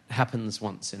 And it happens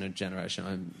once in a generation.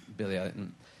 I'm Billy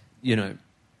Elliot,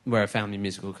 where a family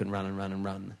musical can run and run and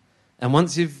run. And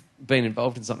once you've been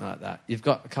involved in something like that, you've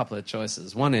got a couple of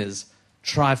choices. One is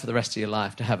try for the rest of your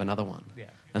life to have another one. Yeah.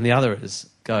 And the other is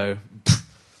go...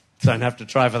 don't have to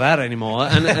try for that anymore.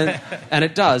 And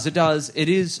it does. It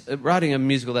is... Writing a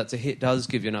musical that's a hit does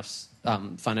give you enough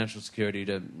financial security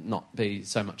to not be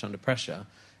so much under pressure.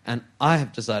 And I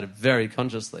have decided very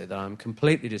consciously that I'm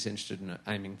completely disinterested in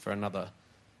aiming for another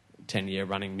 10-year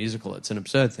running musical. It's an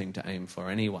absurd thing to aim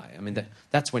for anyway. I mean,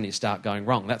 that's when you start going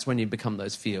wrong. That's when you become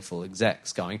those fearful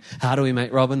execs going, how do we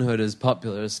make Robin Hood as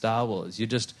popular as Star Wars? You're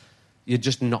just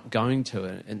not going to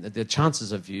it. And the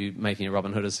chances of you making a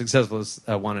Robin Hood as successful as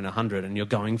 1 in 100, and you're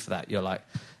going for that, you're like,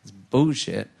 it's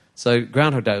bullshit. So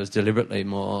Groundhog Day was deliberately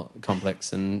more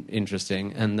complex and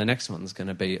interesting, and the next one's going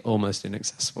to be almost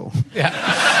inaccessible. Yeah.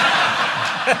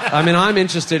 I mean, I'm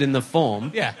interested in the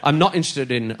form. Yeah. I'm not interested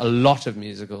in a lot of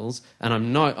musicals, and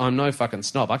I'm no fucking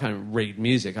snob. I can't read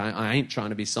music. I ain't trying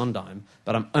to be Sondheim,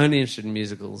 but I'm only interested in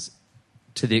musicals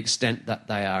to the extent that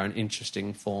they are an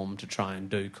interesting form to try and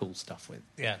do cool stuff with.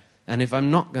 Yeah. And if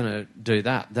I'm not going to do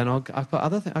that, then I've got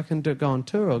other things. I can go on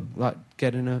tour or like do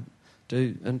a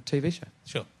TV show.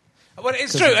 Sure. Well,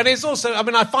 it's true, and it's also... I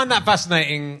mean, I find that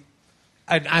fascinating,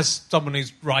 and as someone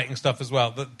who's writing stuff as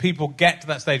well, that people get to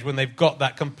that stage when they've got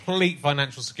that complete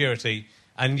financial security,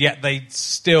 and yet they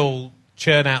still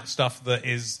churn out stuff that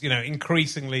is,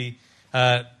 increasingly...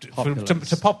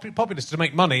 populous to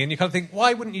make money, and you kind of think,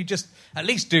 why wouldn't you just at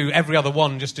least do every other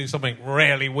one, just do something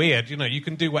really weird? You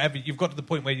can do whatever. You've got to the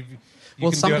point where you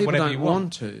can some do people whatever don't you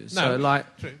want to. No, so,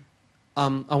 true.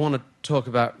 I want to talk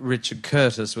about Richard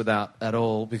Curtis without at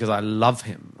all, because I love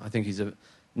him. I think he's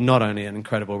not only an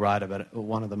incredible writer, but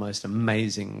one of the most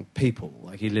amazing people.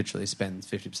 Like, he literally spends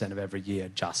 50% of every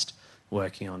year just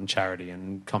working on charity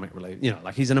and comic relief.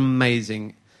 He's an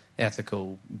amazing,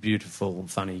 ethical, beautiful,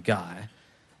 funny guy.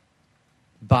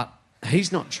 But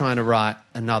he's not trying to write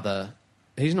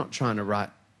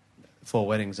Four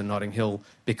Weddings and Notting Hill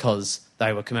because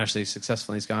they were commercially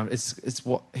successful. He's going. It's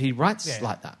what he writes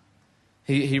like that.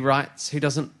 He writes. He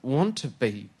doesn't want to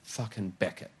be fucking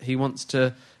Beckett. He wants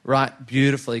to write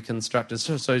beautifully constructed.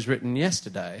 So he's written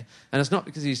Yesterday, and it's not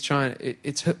because he's trying.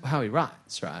 It's how he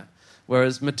writes, right?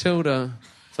 Whereas Matilda,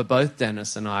 for both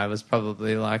Dennis and I, was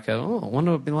probably like, I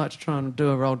wonder what it'd be like to try and do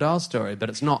a Roald Dahl story, but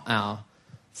it's not our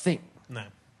thing. No.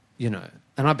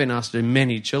 And I've been asked to do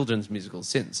many children's musicals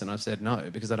since, and I've said no,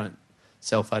 because I don't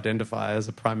self-identify as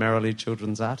a primarily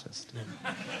children's artist.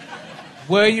 Yeah.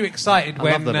 Were you excited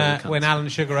when Alan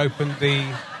Sugar opened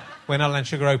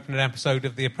an episode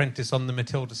of The Apprentice on the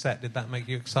Matilda set? Did that make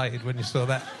you excited when you saw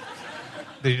that?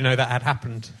 Did you know that had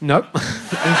happened? Nope.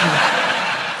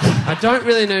 I don't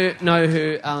really know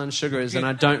who Alan Sugar is, and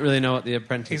I don't really know what The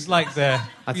Apprentice is. He's like the...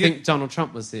 I think Donald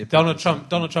Trump was The Apprentice.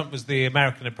 Donald Trump was the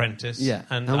American Apprentice. Yeah.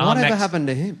 And whatever happened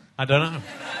to him? I don't know.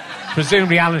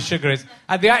 Presumably Alan Sugar is...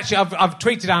 I've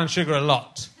tweeted Alan Sugar a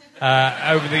lot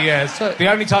over the years. So,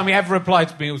 the only time he ever replied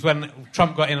to me was when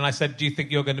Trump got in and I said, do you think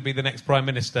you're going to be the next Prime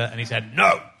Minister? And he said,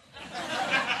 no!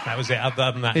 That was it.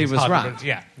 Other than that, he was right.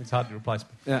 It's hard to reply to.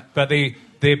 Yeah. But the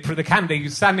candidate,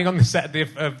 he's standing on the set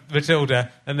of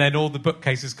Matilda, and then all the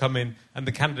bookcases come in, and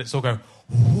the candidates all go,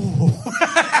 ooh.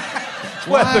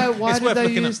 Why did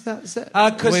they use that set?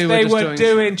 Because they were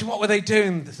doing... What were they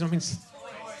doing? I mean,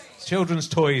 children's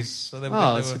toys. So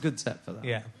it's a good set for that.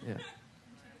 Yeah.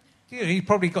 He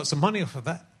probably got some money off of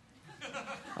that.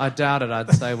 I doubt it.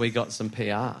 I'd say we got some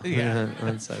PR. Yeah.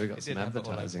 I'd say we got some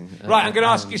advertising. Right, I'm going to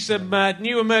ask you some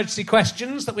new emergency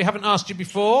questions that we haven't asked you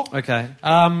before. Okay.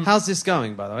 How's this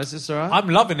going, by the way? Is this all right? I'm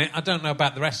loving it. I don't know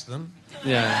about the rest of them.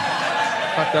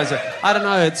 Yeah. Fuck those. I don't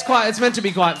know. It's meant to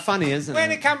be quite funny, isn't it? Well,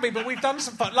 it can be, but we've done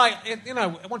some fun. Like,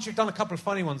 once you've done a couple of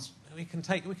funny ones, we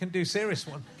can do serious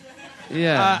one.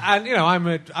 Yeah. And you know,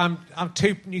 I'm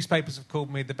two newspapers have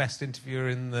called me the best interviewer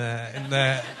in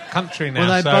the country now.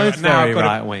 Well, they're both very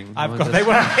right wing. They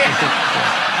were.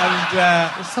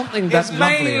 And something that's it's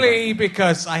mainly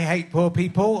because I hate poor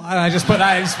people, and I just put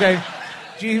that in screen.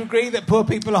 Do you agree that poor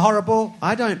people are horrible?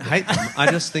 I don't hate them. I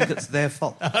just think it's their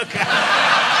fault. Okay.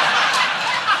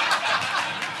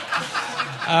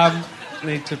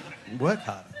 Need to work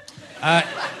harder.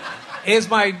 Here's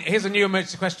a new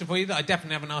emergency question for you that I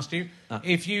definitely haven't asked you.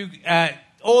 If you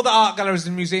all the art galleries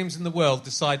and museums in the world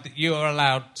decide that you are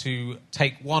allowed to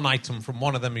take one item from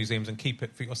one of the museums and keep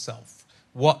it for yourself,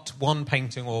 what one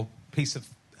painting or piece of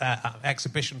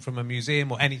exhibition from a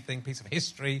museum or anything, piece of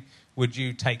history, would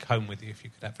you take home with you if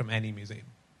you could have from any museum?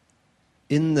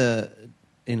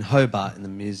 In Hobart, in the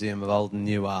Museum of Old and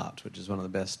New Art, which is one of the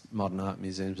best modern art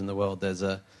museums in the world, there's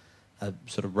a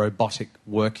sort of robotic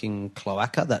working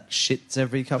cloaca that shits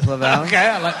every couple of hours. Okay,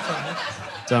 I like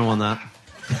that. Don't want that.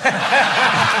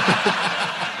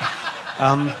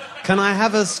 Can I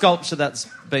have a sculpture that's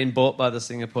been bought by the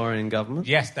Singaporean government?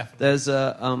 Yes,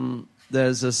 definitely.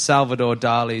 There's a Salvador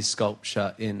Dali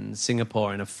sculpture in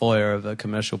Singapore in a foyer of a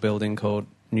commercial building called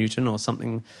Newton or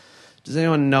something. Does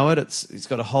anyone know it? He's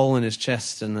got a hole in his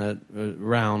chest and a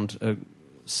round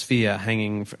sphere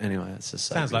hanging. Anyway, it's just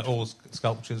sounds like all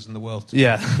sculptures in the world.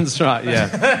 Yeah, that's right.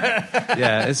 Yeah,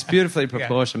 yeah, it's beautifully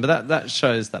proportioned. But that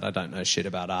shows that I don't know shit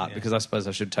about art because I suppose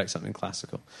I should take something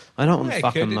classical. I don't want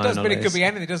fucking Mona Lisa. It could be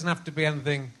anything. It doesn't have to be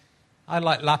anything. I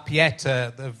like La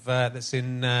Pieta. That's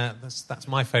in. That's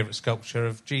my favourite sculpture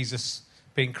of Jesus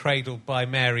being cradled by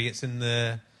Mary. It's in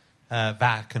the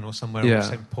Vatican or somewhere, or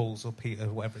St. Paul's or Peter,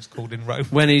 whatever it's called in Rome.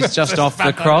 When he's just off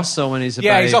the cross, or when he's a baby?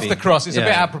 Yeah, he's off the cross. It's a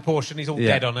bit out of proportion. He's all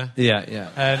dead on her. Yeah, yeah.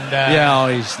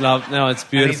 And he's loved. No, it's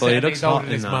beautiful. He looks hot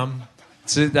in his mum.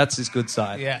 So that's his good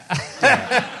side. Yeah.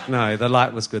 No, the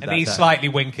light was good. And he's slightly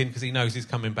winking because he knows he's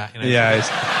coming back. You know? Yeah.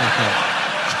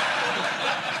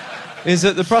 Is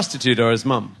it the prostitute or his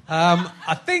mum?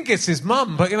 I think it's his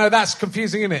mum, but that's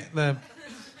confusing, isn't it?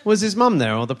 Was his mum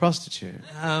there or the prostitute?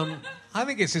 I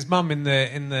think it's his mum in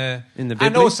the Bible.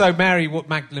 And also Mary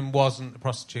Magdalene wasn't a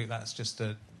prostitute. That's just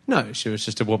a... No, she was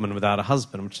just a woman without a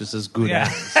husband, which is as good as.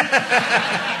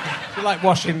 She like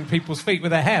washing people's feet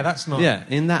with her hair. That's not... Yeah,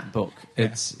 in that book,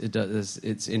 it's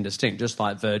indistinct, just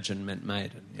like virgin meant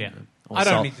maiden. Yeah. I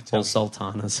don't need to tell all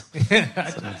sultanas. So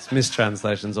it's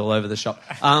mistranslations all over the shop.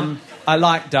 I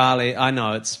like Dali. I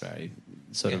know it's very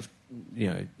sort of,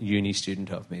 uni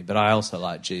student of me, but I also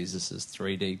like Jesus's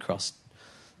 3D crossed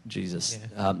Jesus.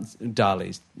 Yeah.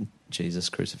 Dali's Jesus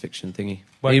crucifixion thingy.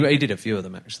 Well, he did a few of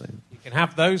them, actually. You can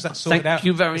have those. That's sorted out. Thank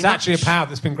you very much. It's actually a power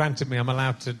that's been granted me. I'm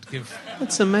allowed to give...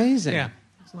 That's amazing. Yeah,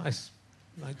 it's nice.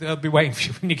 They'll be waiting for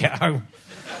you when you get home.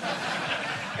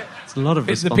 It's a lot of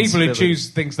responsibility. The people who choose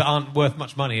things that aren't worth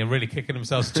much money are really kicking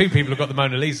themselves. 2 people have got the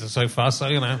Mona Lisa so far, so,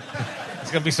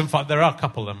 it's going to be some fun. There are a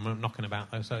couple of them knocking about,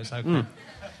 though, so it's okay.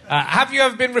 Have you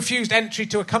ever been refused entry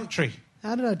to a country?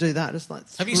 How did I do that? Just like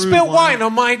have you spilled wine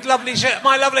on my lovely shirt?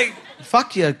 My lovely...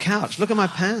 Fuck your couch. Look at my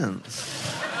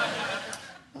pants.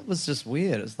 That was just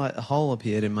weird. It's like a hole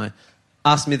appeared in my...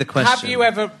 Ask me the question. Have you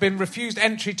ever been refused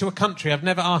entry to a country? I've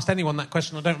never asked anyone that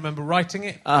question. I don't remember writing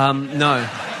it. No.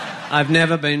 I've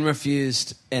never been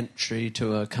refused entry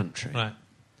to a country. Right.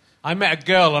 I met a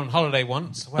girl on holiday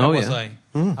once. Where was I?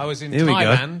 I was in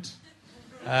Thailand.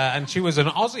 And she was an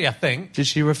Aussie, I think. Did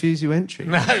she refuse you entry?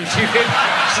 No, she didn't.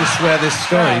 Is this where this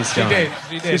story's going?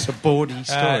 She did. It's just a bawdy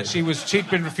story. She'd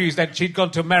been refused. She'd gone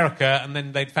to America, and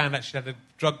then they'd found out she had a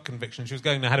drug conviction. She was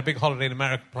going there, had a big holiday in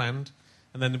America planned,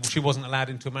 and then she wasn't allowed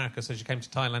into America, so she came to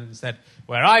Thailand instead,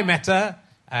 where I met her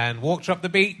and walked her up the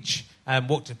beach and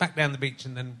walked her back down the beach,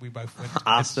 and then we both went.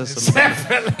 Asked her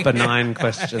some benign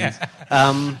questions.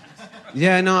 I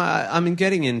mean,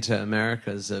 getting into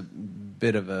America is a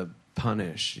bit of a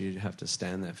punish. You have to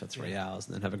stand there for 3 hours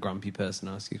and then have a grumpy person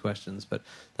ask you questions, but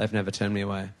they've never turned me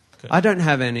away. Good. I don't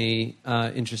have any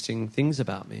interesting things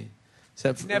about me.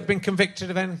 You've never been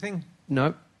convicted of anything?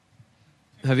 No.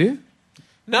 Have you?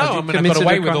 No, I mean, I've got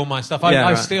away with all my stuff.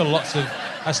 I steal lots of...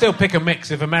 I still pick a mix.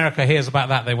 If America hears about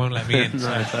that, they won't let me in.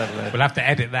 No, totally. We'll have to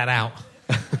edit that out.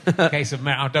 In case of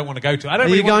America, I don't want to go to... Are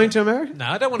you going to America? No,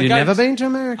 I don't want to go. You've never been to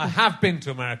America? I have been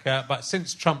to America, but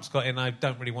since Trump's got in, I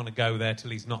don't really want to go there till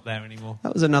he's not there anymore.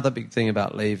 That was another big thing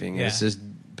about leaving. It's this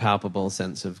palpable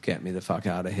sense of get me the fuck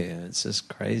out of here. It's just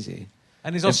crazy.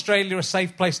 And is Australia a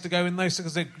safe place to go in those?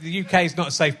 Because the UK is not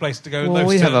a safe place to go in those Well,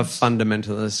 we terms. have a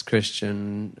fundamentalist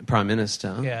Christian Prime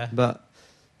Minister. Yeah. But...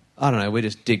 I don't know, we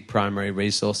just dig primary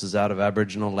resources out of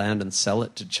Aboriginal land and sell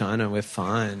it to China. We're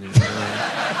fine.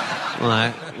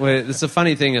 It's a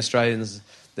funny thing, Australians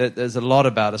there's a lot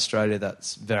about Australia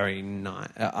that's very nice.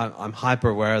 I'm hyper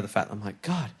aware of the fact. I'm like,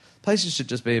 God, places should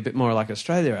just be a bit more like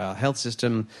Australia. Our health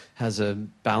system has a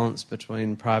balance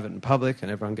between private and public,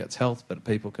 and everyone gets health, but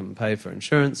people can pay for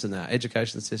insurance, and our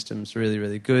education system's really,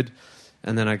 really good.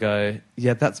 And then I go,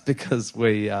 yeah, that's because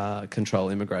we control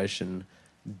immigration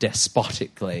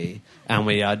despotically, and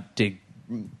we dig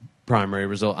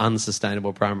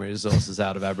unsustainable primary resources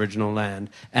out of Aboriginal land,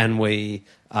 and we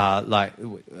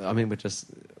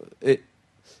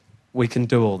we can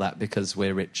do all that because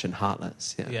we're rich and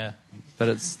heartless. Yeah. But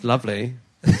it's lovely.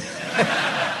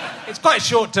 It's quite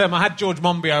short term. I had George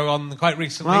Monbiot on quite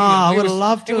recently. I would have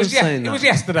loved to have seen that. It was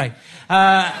yesterday.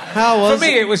 How was For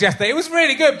me, it was yesterday. It was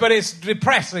really good, but it's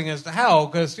depressing as to how,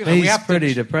 because we He's have pretty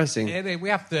to... depressing. Yeah, we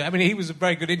have to... I mean, he was a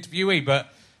very good interviewee, but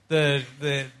the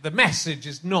message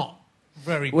is not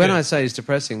very good. When I say it's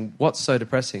depressing, what's so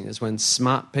depressing is when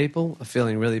smart people are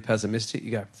feeling really pessimistic,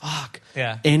 you go, fuck,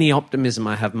 any optimism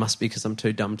I have must be because I'm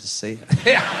too dumb to see it.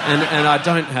 And I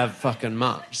don't have fucking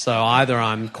much. So either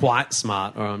I'm quite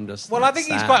smart or I'm just Well, I think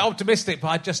sad. he's quite optimistic, but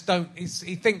I just don't...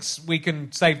 He thinks we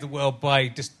can save the world by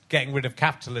just getting rid of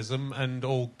capitalism and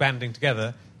all banding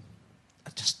together. I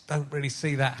just don't really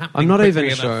see that happening. I'm not even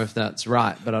enough. sure if that's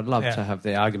right, but I'd love to have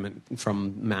the argument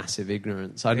from massive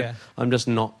ignorance. I'm just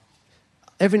not...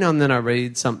 Every now and then I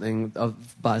read something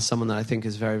by someone that I think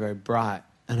is very, very bright,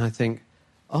 and I think,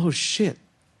 oh shit,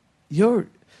 you're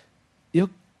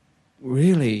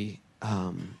really,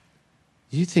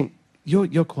 you think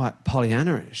you're quite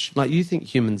Pollyanna-ish. Like, you think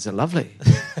humans are lovely.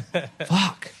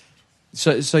 Fuck.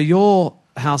 So your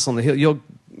house on the hill,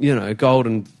 your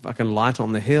golden fucking light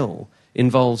on the hill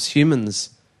involves humans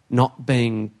not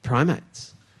being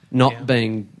primates, not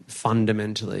being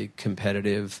fundamentally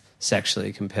competitive,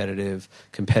 sexually competitive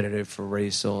for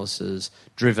resources,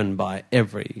 driven by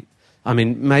every... I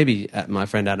mean, maybe my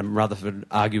friend Adam Rutherford would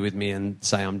argue with me and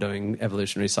say I'm doing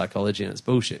evolutionary psychology and it's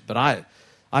bullshit, but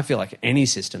I feel like any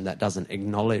system that doesn't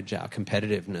acknowledge our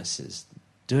competitiveness is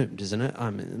doomed, isn't it? I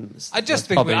mean, I just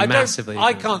think massively.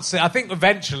 I can't see. I think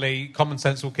eventually common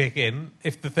sense will kick in,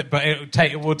 but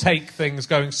it will take things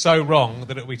going so wrong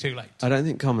that it'll be too late. I don't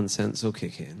think common sense will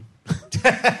kick in.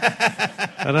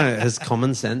 I don't know. Has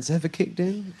common sense ever kicked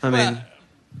in? I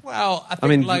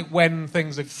think when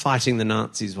things are... Fighting the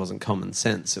Nazis wasn't common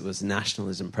sense. It was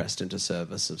nationalism pressed into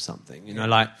service of something.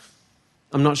 Like,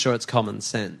 I'm not sure it's common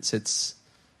sense. It's...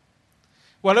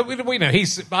 Well, we know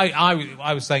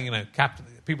I was saying,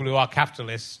 people who are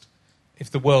capitalist, if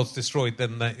the world's destroyed,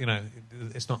 then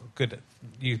it's not good.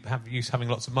 You having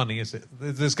lots of money, is it?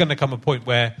 There's going to come a point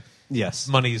where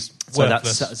money's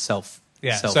worthless. So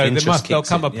that's there'll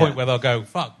come a point where they'll go,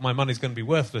 fuck, my money's going to be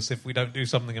worthless if we don't do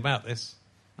something about this.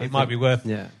 It might be worth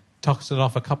tossing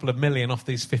off a couple of million off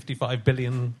these 55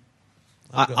 billion.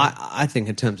 I think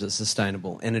in terms of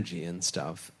sustainable energy and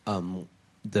stuff,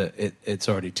 it's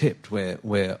already tipped.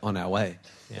 We're on our way.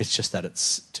 Yeah. It's just that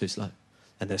it's too slow,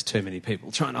 and there's too many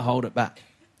people trying to hold it back.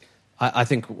 I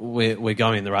think we're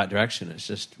going in the right direction. It's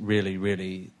just really,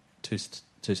 really too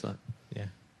slow. Yeah.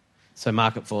 So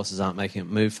market forces aren't making it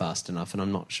move fast enough, and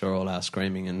I'm not sure all our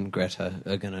screaming and Greta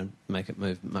are going to make it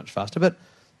move much faster. But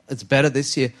it's better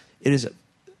this year. It is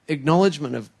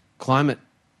acknowledgement of climate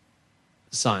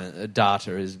science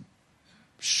data is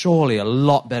surely a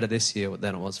lot better this year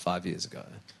than it was 5 years ago.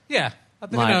 Yeah. I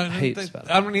think, heaps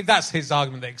better. I mean, that's his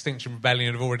argument that Extinction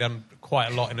Rebellion have already done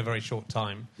quite a lot in a very short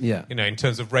time. Yeah. In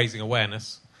terms of raising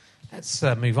awareness. Let's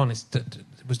move on. It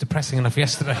was depressing enough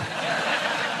yesterday.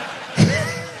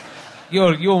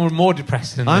 You're more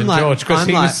depressing than George,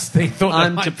 because he thought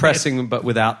I'm depressing, but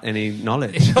without any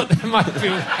knowledge. He thought there might be...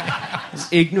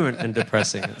 It's ignorant and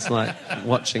depressing. It's like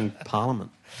watching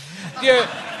Parliament. You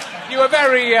were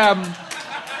very...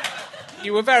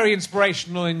 You were very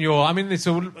inspirational in your... I mean, it's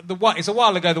a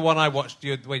while ago, the one I watched,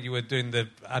 where you were doing the,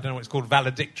 I don't know what it's called,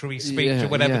 valedictory speech or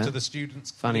whatever to the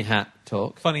students. Funny hat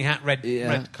talk. Funny hat,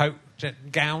 red coat,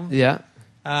 gown. Yeah.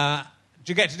 Do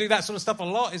you get to do that sort of stuff a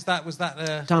lot? Was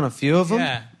that... Done a few of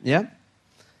them. Yeah.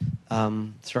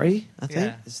 3, I think.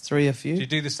 Yeah. It's 3 a few. Do you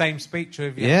do the same speech? Or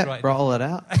have you roll it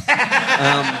out.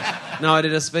 No, I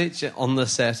did a speech on the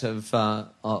set of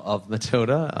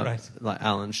Matilda, like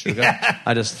Alan Sugar.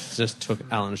 I just took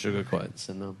Alan Sugar quotes.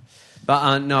 But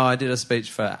I did a speech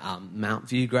for Mount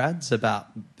View grads about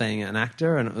being an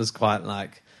actor, and it was quite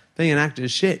like, being an actor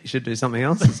is shit, you should do something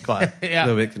else. It's quite a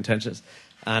little bit contentious.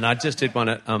 And I just did one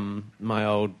at my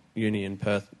old uni in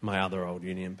Perth, my other old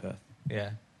uni in Perth.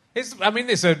 Yeah. It's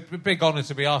a big honour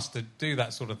to be asked to do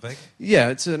that sort of thing. Yeah,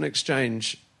 it's an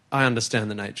exchange I understand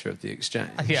the nature of the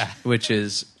exchange. Yeah. Which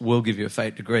is, we'll give you a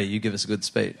fake degree, you give us a good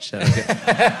speech,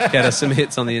 get us some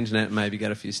hits on the internet, and maybe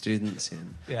get a few students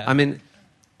in. Yeah. I mean,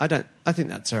 I think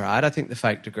that's all right. I think the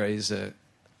fake degrees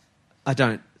I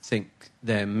don't think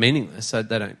they're meaningless.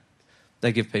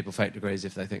 They give people fake degrees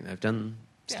if they think they've done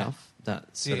stuff.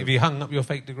 That's Have you hung up your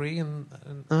fake degree?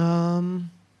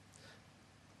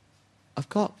 I've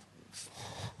got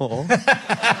 4.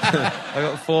 I've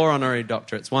got 4 honorary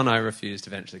doctorates. One I refused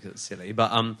eventually because it's silly.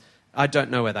 But I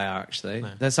don't know where they are, actually.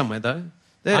 No. They're somewhere, though.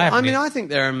 I think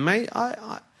they're amazing.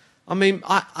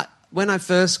 When I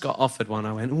first got offered one,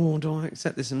 I went, oh, do I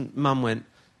accept this? And Mum went,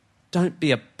 don't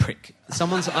be a prick.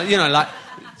 Someone's,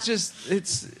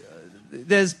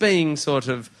 there's being sort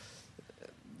of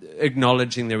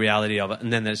acknowledging the reality of it,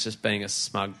 and then there's just being a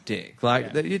smug dick.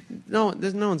 There's no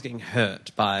one's getting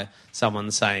hurt by someone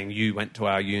saying you went to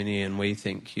our uni and we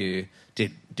think you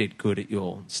did good at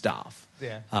your stuff.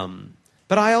 Yeah.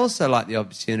 But I also like the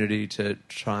opportunity to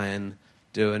try and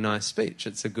do a nice speech.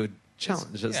 It's a good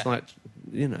challenge. It's like,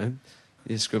 you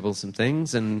scribble some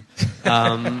things, and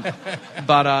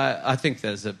but I think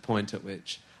there's a point at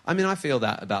which, I feel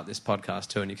that about this podcast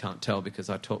too, and you can't tell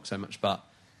because I talk so much, but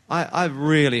I've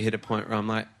really hit a point where I'm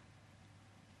like,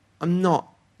 I'm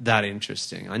not that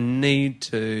interesting. I need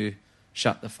to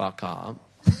shut the fuck up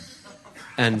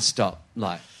and stop,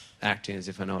 acting as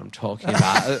if I know what I'm talking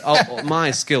about.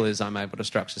 My skill is I'm able to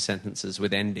structure sentences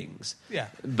with endings. Yeah.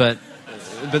 But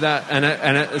that and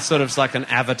it's sort of like an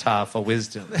avatar for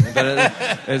wisdom. But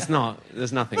it's not.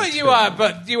 There's nothing. But you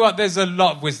are. There's a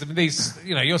lot of wisdom. These,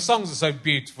 your songs are so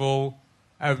beautiful.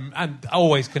 And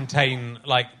always contain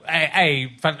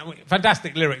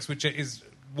fantastic lyrics, which is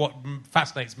what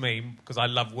fascinates me because I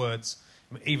love words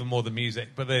even more than music.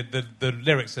 But the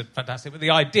lyrics are fantastic, but the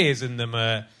ideas in them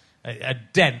are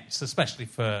dense, especially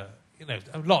for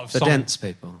a lot of songs. Dense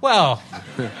people. Well,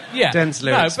 yeah, dense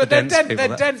lyrics. No, but they're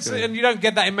dense, dense, and you don't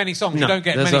get that in many songs. No, you don't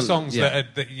get many songs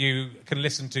that you can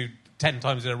listen to 10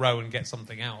 times in a row and get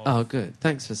something out of. Oh, good.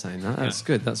 Thanks for saying that. That's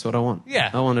good. That's what I want.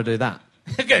 Yeah, I want to do that.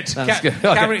 Good. That's good.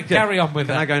 Carry on with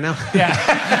that. Can I go now? Yeah.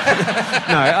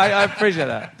 No, I appreciate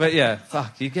that. But yeah,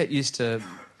 you get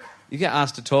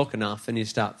asked to talk enough and you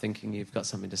start thinking you've got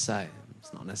something to say.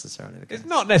 It's not necessarily the case. It's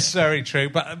not necessarily true,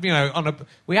 but,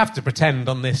 we have to pretend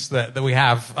on this that we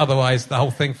have, otherwise the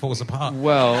whole thing falls apart.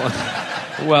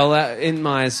 Well, in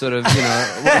my sort of,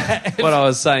 what I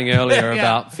was saying earlier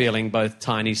about feeling both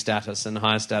tiny status and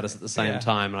high status at the same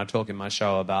time, and I talk in my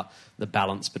show about the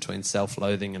balance between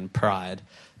self-loathing and pride.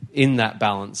 In that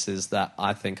balance is that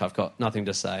I think I've got nothing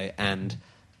to say, and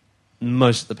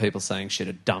most of the people saying shit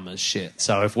are dumb as shit.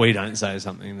 So if we don't say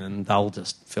something, then they'll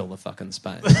just fill the fucking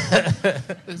space.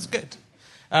 It's good.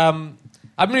 I don't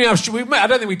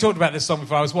think we talked about this song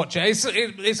before I was watching. It's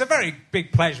a very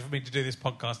big pleasure for me to do this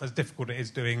podcast, as difficult it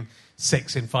is doing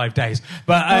 6 in 5 days.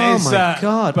 But my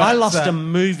God, I lost a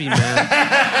movie, man.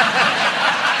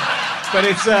 But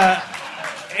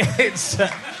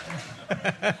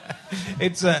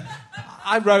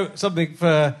I wrote something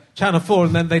for Channel 4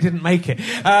 and then they didn't make it.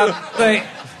 My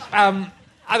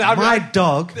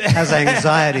dog has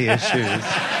anxiety issues.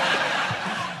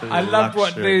 I loved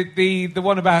what the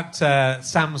one about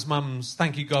Sam's mum's.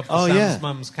 Thank you God for Sam's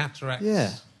mum's cataracts.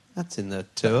 Yeah, that's in the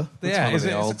tour. That's one of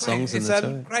the old songs in the tour.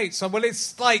 It's a great song. Well,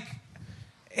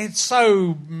 it's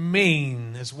so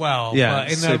mean as well,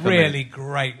 but in a really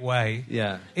great way.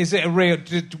 Yeah. Is it a real?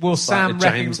 Will Sam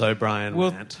James O'Brien?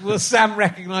 Will Sam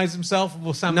recognise himself?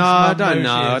 Will Sam? No, I don't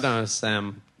know. I don't know if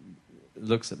Sam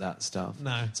looks at that stuff.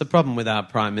 No, it's a problem with our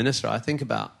Prime Minister. I think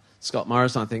about Scott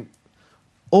Morrison. I think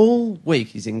all week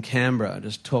he's in Canberra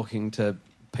just talking to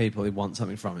people who want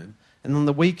something from him. And on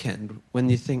the weekend, when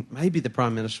you think maybe the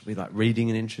Prime Minister will be reading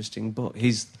an interesting book,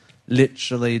 he's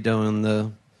literally doing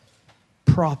the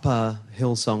proper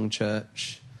Hillsong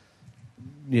Church,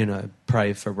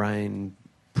 pray for rain,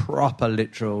 proper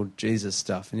literal Jesus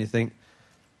stuff. And you think,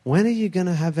 when are you going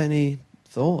to have any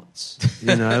thoughts?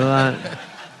 When are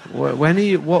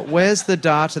you? Where's the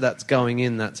data that's going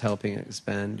in that's helping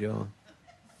expand your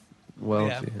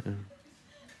worldview? Yeah.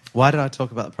 Why did I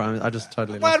talk about the Prime? I just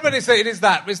totally. Well, but it's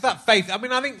that faith. I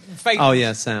think faith. Oh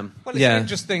yeah, Sam. Well, it's an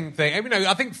interesting thing.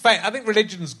 I think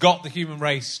religion's got the human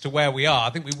race to where we are. I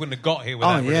think we wouldn't have got here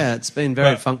without. Oh yeah, it's been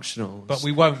very functional. But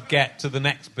we won't get to the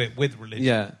next bit with religion.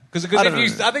 Yeah, because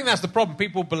I think that's the problem.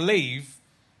 People believe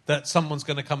that someone's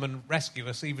going to come and rescue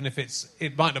us, even if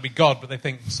it might not be God, but they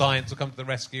think science will come to the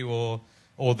rescue, or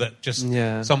that just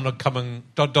someone will come and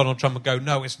Donald Trump will go,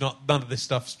 no, it's not. None of this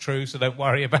stuff's true, so don't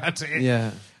worry about it.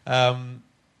 Yeah.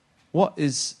 What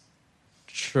is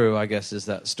true, I guess, is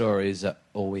that stories are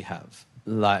all we have.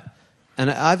 And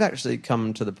I've actually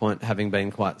come to the point, having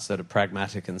been quite sort of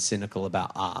pragmatic and cynical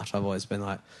about art, I've always been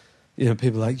like,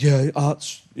 people are like, yeah,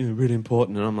 art's really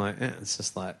important. And I'm like, it's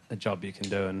just like a job you can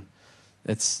do and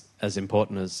it's as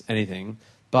important as anything.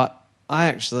 But I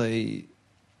actually,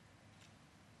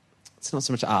 it's not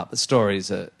so much art, but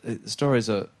stories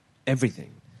are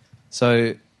everything.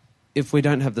 So if we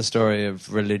don't have the story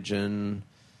of religion,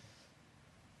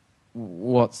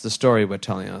 what's the story we're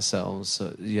telling ourselves?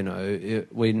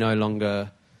 We no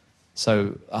longer...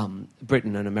 So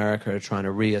Britain and America are trying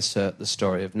to reassert the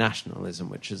story of nationalism,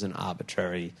 which is an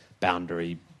arbitrary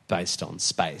boundary based on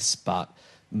space,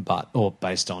 or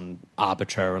based on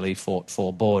arbitrarily fought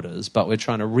for borders. But we're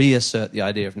trying to reassert the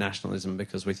idea of nationalism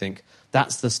because we think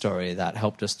that's the story that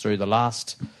helped us through the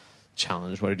last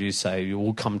challenge. What did you say? You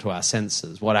all come to our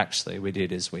senses. What actually we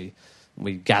did is we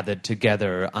gathered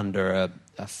together under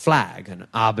a flag, an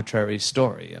arbitrary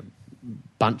story, a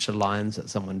bunch of lines that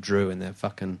someone drew in their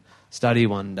fucking study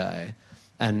one day.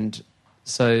 And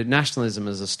so nationalism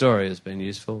as a story has been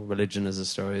useful. Religion as a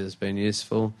story has been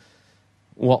useful.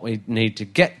 What we need to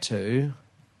get to,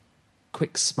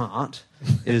 quick smart,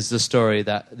 is the story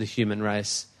that the human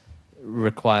race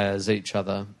requires each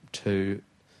other to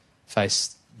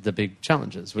face the big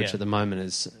challenges, which at the moment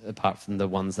is, apart from the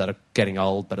ones that are getting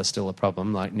old but are still a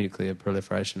problem, like nuclear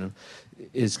proliferation,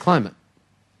 is climate.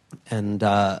 And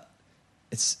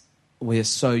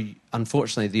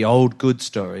unfortunately, the old good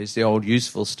stories, the old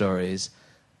useful stories,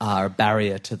 are a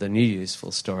barrier to the new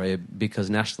useful story because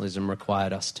nationalism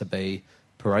required us to be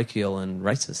parochial and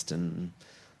racist. And,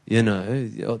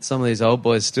 some of these old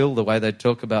boys still, the way they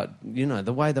talk about,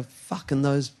 the way the fucking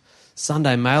those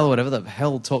Sunday Mail or whatever the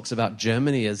hell talks about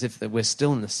Germany as if we're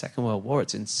still in the Second World War.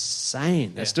 It's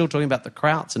insane. They're still talking about the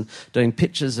Krauts and doing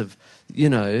pictures of,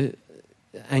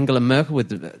 Angela Merkel with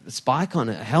the spike on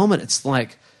a helmet. It's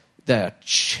like they're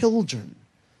children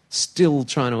still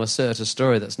trying to assert a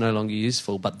story that's no longer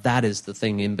useful, but that is the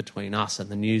thing in between us and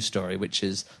the new story, which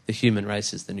is the human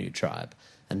race is the new tribe,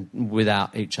 and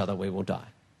without each other we will die.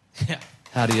 Yeah.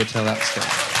 How do you tell that story?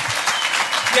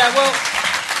 Yeah, well...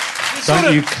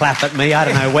 Don't you clap at me, I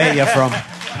don't know where you're from.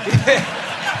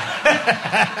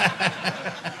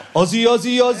 Aussie,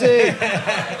 Aussie, Aussie.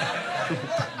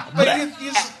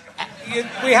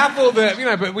 But we have all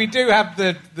the, but we do have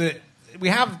we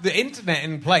have the internet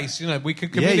in place. We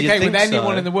could communicate with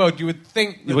anyone in the world. You would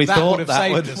think that would have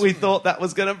saved us. We thought that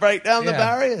was going to break down the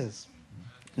barriers.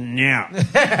 No.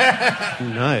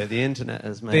 No, the internet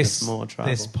has made us more trouble.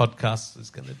 This podcast is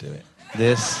going to do it.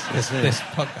 This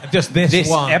podcast, just this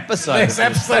episode,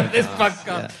 this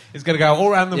podcast is going to go all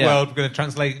around the world. We're going to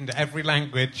translate it into every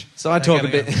language. So I talk a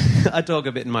bit. I talk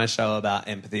a bit in my show about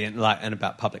empathy and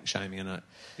about public shaming, and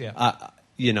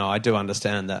I do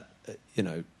understand that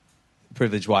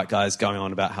privileged white guys going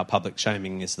on about how public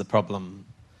shaming is the problem.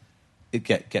 It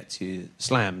gets you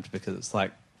slammed because it's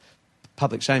like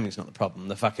public shaming is not the problem.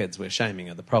 The fuckheads we're shaming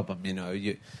are the problem.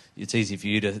 It's easy for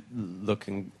you to look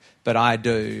and. But I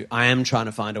am trying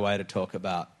to find a way to talk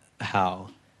about how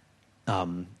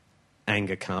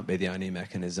anger can't be the only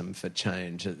mechanism for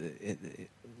change.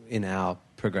 In our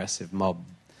progressive mob,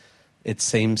 it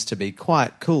seems to be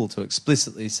quite cool to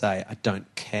explicitly say, I don't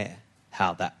care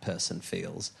how that person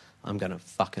feels. I'm going to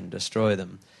fucking destroy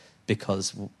them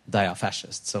because they are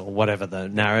fascists or whatever the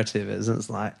narrative is. And it's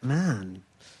like, man,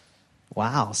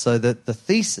 wow. So the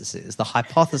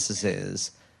hypothesis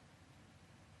is,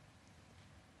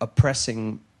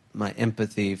 oppressing my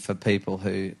empathy for people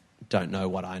who don't know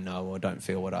what I know or don't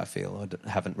feel what I feel or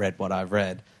haven't read what I've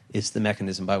read is the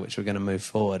mechanism by which we're going to move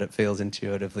forward. It feels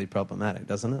intuitively problematic,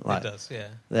 doesn't it? It does, yeah.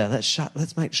 Yeah,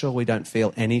 let's make sure we don't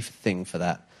feel anything for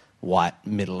that white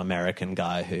middle American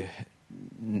guy who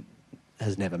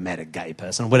has never met a gay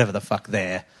person or whatever the fuck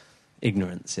their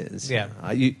ignorance is. Yeah.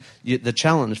 The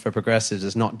challenge for progressives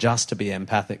is not just to be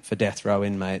empathic for death row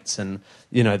inmates and,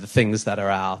 the things that are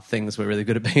our things we're really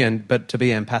good at being, but to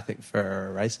be empathic for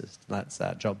a racist. That's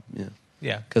our job,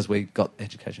 Yeah. Because we got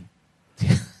education.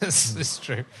 It's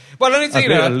true. Well, let me tell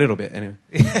you a little bit, anyway.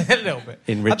 A little bit.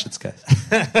 In Richard's case.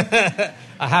 I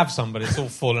have some, but it's all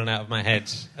fallen out of my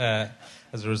head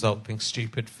as a result of being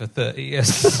stupid for 30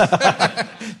 years.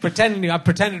 I've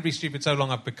pretended to be stupid so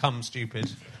long I've become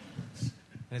stupid.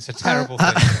 It's a terrible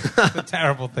thing. It's a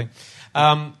terrible thing.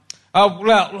 Where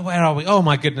are we? Oh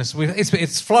my goodness,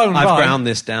 it's flown by. I've ground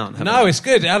this down. No, it's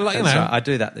good. Right. I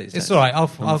do that these days. It's all right.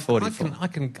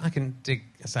 I can dig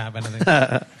us out of anything.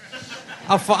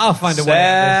 I'll find a way.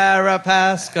 Sarah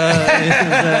Pascoe.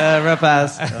 Sarah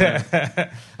Pascoe.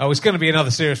 It's going to be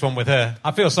another serious one with her.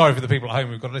 I feel sorry for the people at home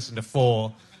who've got to listen to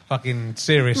 4 fucking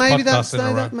serious Maybe podcast in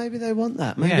a row. maybe they want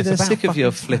that. Maybe Yeah, it's they're about sick of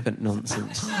your fucking flippant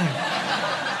nonsense.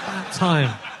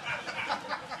 Time.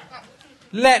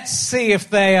 Let's see if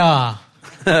they are.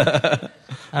 You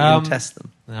test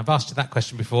them. I've asked you that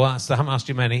question before, so I haven't asked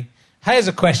you many. Here's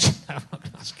a question. I'm not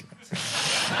gonna ask you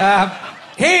that.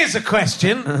 Here's a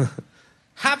question.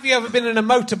 Have you ever been in a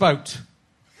motorboat?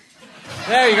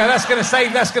 There you go. That's going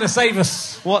to save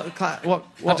us. What? I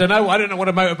don't know. I don't know what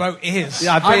a motorboat is.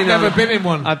 Yeah, I've never been in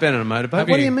one. I've been on a motorboat. Have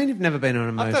What do you? you mean you've never been on a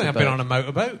I motorboat? don't think I've been on a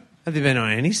motorboat. Have you been on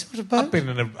any sort of boat? I've been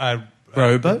in a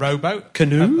Rowboat? rowboat.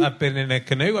 Canoe? I've been in a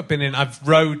canoe. I've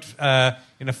rowed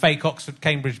in a fake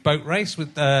Oxford-Cambridge boat race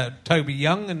with Toby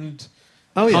Young and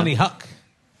Connie Huck.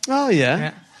 Oh, yeah.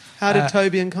 Yeah. How did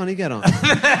Toby and Connie get on?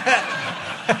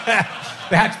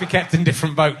 They had to be kept in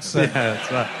different boats. Yeah,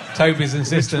 that's right. Toby's Which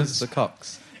was insistence. the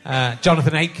Cox?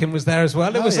 Jonathan Aitken was there as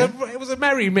well. It Oh, was yeah. it was a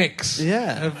merry mix.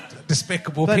 Yeah. Of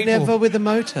despicable But people. never with a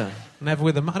motor. Never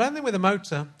with a. I don't think with a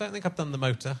motor. Don't think I've done the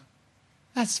motor.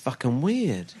 That's fucking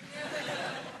weird.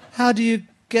 How do you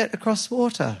get across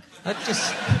water? I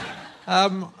just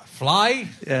fly.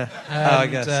 Yeah. And, I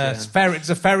guess. Yeah. Does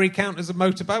a ferry count as a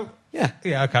motorboat? Yeah.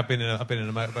 Yeah. Okay. I've been in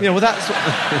a motorboat. Yeah, well, that's...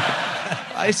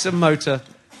 It's a motor.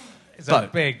 It's a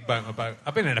boat. big motorboat.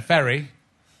 I've been in a ferry.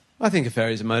 I think a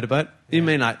ferry's a motorboat. You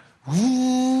mean like...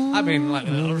 I mean, like.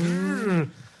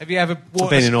 Have you ever?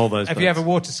 been in all those Have you boats. ever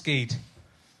water skied?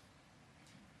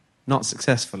 Not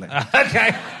successfully.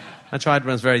 Okay. I tried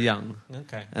when I was very young.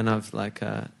 Okay. And I've like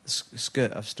I've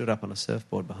stood up on a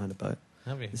surfboard behind a boat.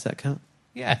 Have you? Does that count?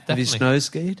 Yeah, Have you definitely. snow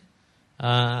skied?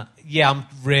 Yeah, I'm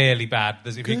really bad.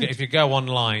 Good. If you go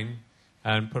online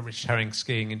and put Rich Herring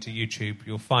skiing into YouTube,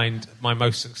 you'll find my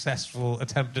most successful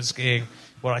attempt at skiing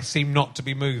where I seem not to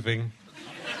be moving,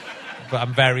 but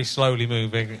I'm very slowly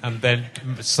moving, and then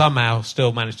somehow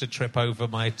still manage to trip over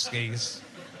my skis.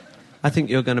 I think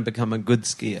you're going to become a good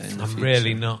skier in the I'm future.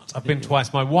 really not. I've been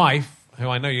twice. My wife, who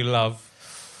I know you love,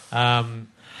 and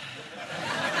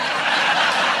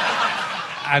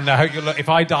I hope you look. If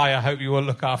I die, I hope you will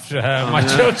look after her and my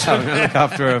children. I'm going to look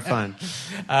after her fine.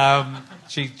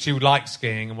 She likes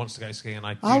skiing and wants to go skiing.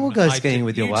 And I will go skiing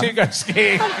with your wife. You two go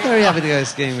skiing. I'm very happy to go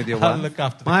skiing with your wife. I'll look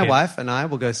after the My kids. wife and I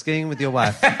will go skiing with your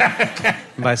wife. And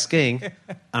by skiing,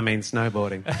 I mean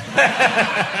snowboarding.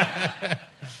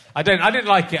 I didn't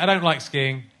like it. I don't like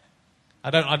skiing. I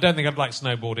don't think I'd like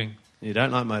snowboarding. You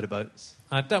don't like motorboats?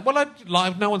 I don't. Well,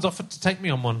 no one's offered to take me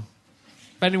on one.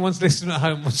 If anyone's listening at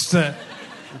home wants to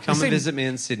Come and visit me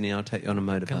in Sydney. I'll take you on a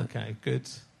motorboat. Okay, good.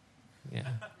 Yeah.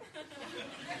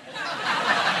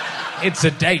 It's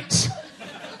a date.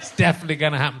 It's definitely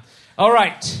going to happen. All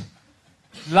right.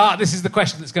 This is the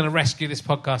question that's going to rescue this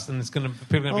podcast, and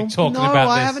people are going to be talking about this. No,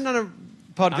 I haven't done a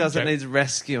podcast that joking. needs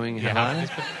rescuing, have I?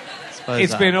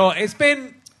 It's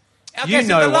been. I guess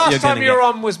know the what last you're time gonna you were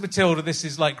get. on was Matilda. This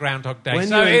is like Groundhog Day. When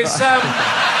So you it's.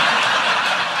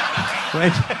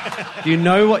 You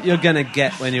know what you're going to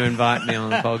get when you invite me on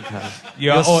the podcast.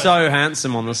 You're so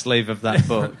handsome on the sleeve of that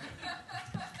book.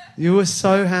 You were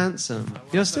so handsome.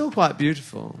 You're still quite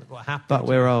beautiful. What happened? But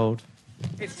we're old.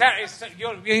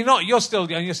 You're not. You're still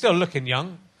looking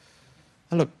young.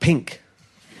 I look pink.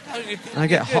 I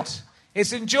get Good. hot.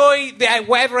 It's enjoy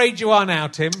whatever age you are now,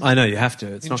 Tim. I know you have to.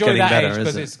 It's Enjoy not getting that better, age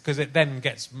is it? because it then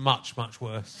gets much, much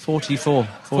worse. 44.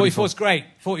 44 is great.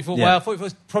 44. Yeah. Well, 44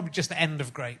 is probably just the end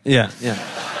of great. Yeah.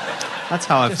 That's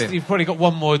how I feel. You've probably got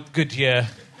one more good year,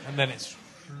 and then it's.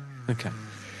 Okay.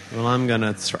 Well, I'm going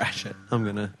to thrash it. I'm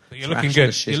going to. But you're looking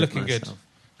good. You're looking good.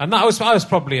 And I was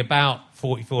probably about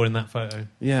 44 in that photo.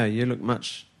 Yeah, you look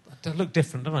much I look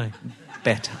different, don't I?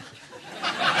 better.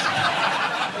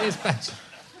 It is better.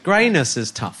 Greyness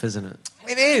is tough, isn't it?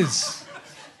 It is.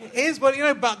 It is, but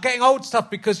but getting old stuff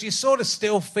because you sort of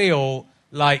still feel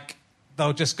like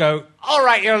they'll just go, all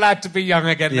right, you're allowed to be young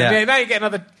again. Yeah. And now you get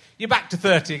another, you're back to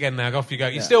 30 again now, off you go.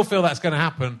 You still feel that's going to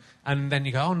happen, and then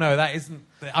you go, oh no, that isn't,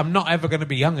 I'm not ever going to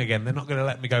be young again. They're not going to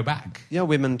let me go back. Yeah,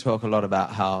 women talk a lot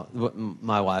about how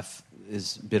my wife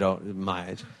is a bit old,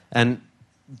 my age, and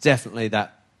definitely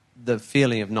that the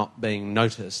feeling of not being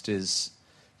noticed is,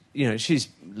 she's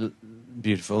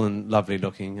beautiful and lovely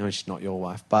looking. I mean, she's not your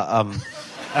wife, but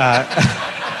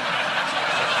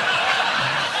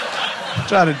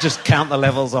trying to just count the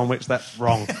levels on which that's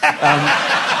wrong.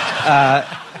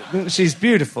 She's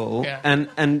beautiful, Yeah.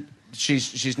 and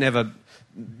she's never.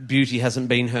 Beauty hasn't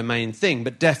been her main thing,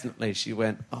 but definitely she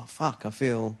went, oh fuck, I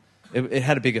feel it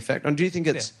had a big effect. And do you think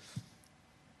it's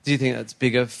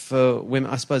bigger for women?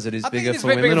 I suppose it is bigger for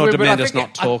women, or do men just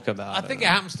not talk about it? I think it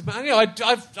happens to me.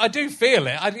 I do feel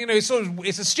it.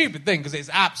 It's a stupid thing because it's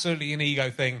absolutely an ego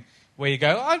thing where you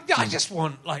go, I just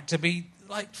want to be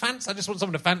like fancy. I just want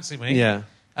someone to fancy me. Yeah.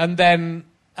 And then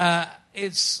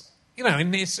it's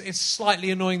and it's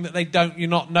slightly annoying that you're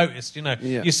not noticed. Yeah.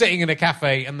 You're sitting in a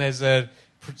cafe and there's a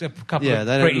couple Yeah, of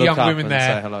they don't pretty look young up women and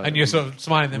there, say hello. and you're sort of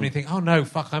smiling at them, and you think, oh no,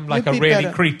 fuck, I'm like You'd a be really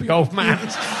better- creepy old man.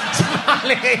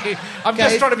 Smiling. I'm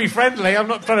just trying to be friendly. I'm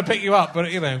not trying to pick you up, but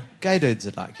Gay dudes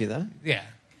are like you, though. yeah.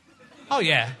 Oh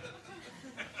yeah.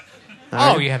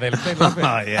 Oh, Oh yeah, they love it.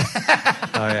 Oh, yeah.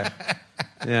 Oh, yeah.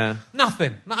 Yeah.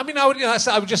 Nothing. I mean, I would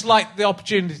just like the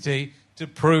opportunity to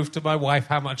prove to my wife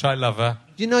how much I love her.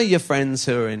 Do you know your friends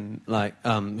who are in, like,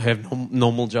 who have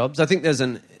normal jobs? I think there's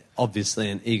obviously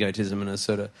an egotism and a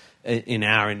sort of, in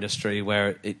our industry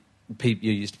where you're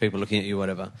used to people looking at you,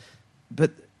 whatever.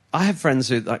 But I have friends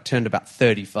who, like, turned about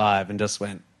 35 and just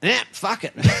went, fuck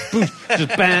it.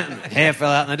 Just bam, hair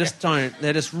fell out, and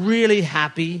they're just really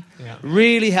happy,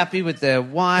 with their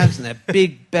wives and their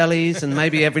big bellies, and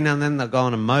maybe every now and then they'll go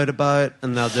on a motorboat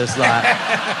and they'll just, like,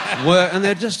 work, and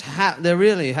they're just they're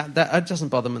really that it doesn't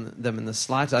bother them in the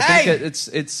slightest. I think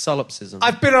it's solipsism.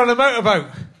 I've been on a motorboat.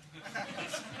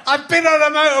 I've been on a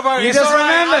motorboat. You It's just all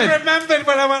right. remembered. I remembered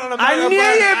when I went on a motorboat. I knew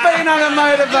you'd been on a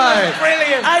motorboat.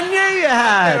 Brilliant. I knew you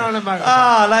had. Been on a motorboat.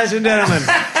 Ah, ladies and gentlemen,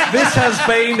 this has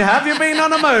been Have You Been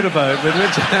on a Motorboat with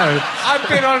Richard Herring. I've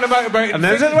been on a motorboat. And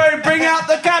this is where we bring out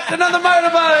the captain of the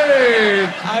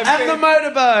motorboat. The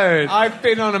motorboat. I've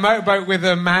been on a motorboat with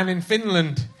a man in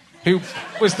Finland who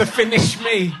was the Finnish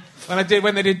me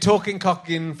when they did Talking Cock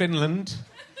in Finland.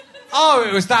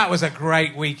 Oh, that was a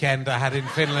great weekend I had in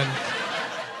Finland.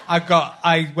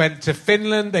 I went to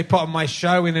Finland. They put on my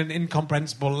show in an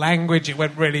incomprehensible language. It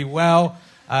went really well.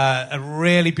 A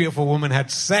really beautiful woman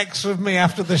had sex with me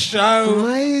after the show.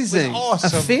 Amazing. It was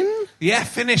awesome. A Finn? Yeah,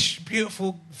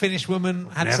 beautiful Finnish woman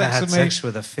had Never sex had with me. sex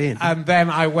with a Finn. And then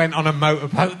I went on a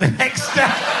motorboat the next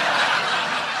day.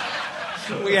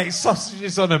 We ate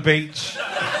sausages on a beach.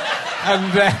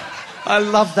 And I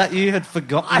love that you had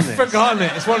forgotten I've this. forgotten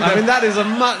it. It's one of I the... mean, that is a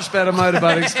much better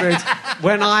motorboat experience.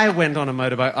 When I went on a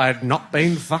motorboat, I had not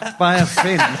been fucked by a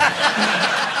Finn. And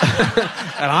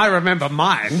I remember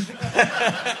mine.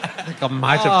 I think I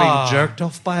might have been jerked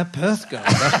off by a Perth girl.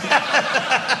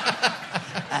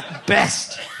 At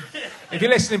best. If you're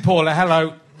listening, Paula,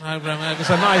 hello. It was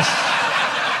a nice...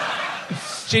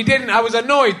 She didn't... I was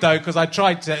annoyed, though, because I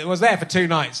tried to... It was there for 2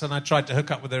 nights, and I tried to hook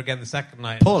up with her again the second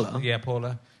night. Paula? Yeah,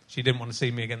 Paula. She didn't want to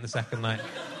see me again the second night.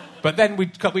 But then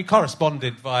we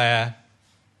corresponded via...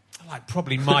 Like,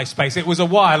 probably MySpace. It was a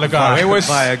while ago.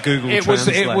 Via Google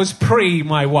Translate. It was pre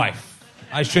my wife,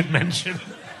 I should mention.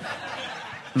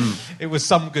 It was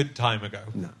some good time ago.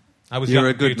 No. You're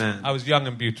a good man. I was young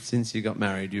and beautiful. Since you got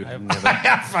married, you have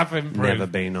I've improved. never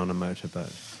been on a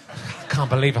motorboat. I can't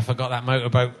believe I forgot that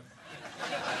motorboat.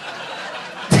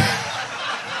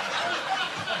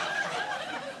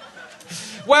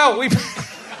 Well, we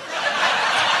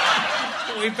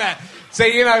bet. So,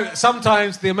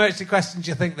 sometimes the emergency questions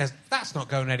you think that's not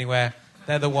going anywhere.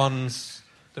 They're the ones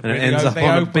that And really it ends up they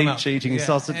on a open beach up. eating Yeah,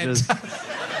 sausages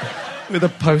with a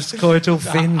post-coital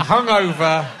fin.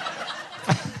 Hungover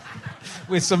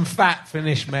with some fat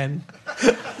Finnish men.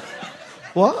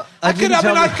 What? I could have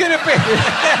been.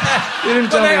 You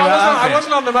didn't tell me about I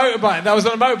wasn't on the motorbike. I was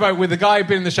on a motorbike with the guy who'd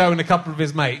been in the show and a couple of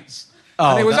his mates.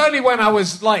 Oh, and it was only when I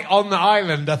was on the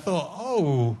island I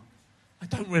thought, I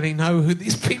don't really know who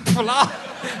these people are.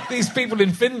 These people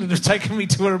in Finland have taken me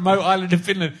to a remote island in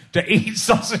Finland to eat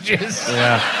sausages.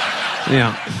 Yeah.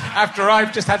 After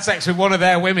I've just had sex with one of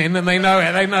their women and they know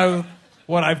it. They know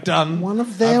what I've done. One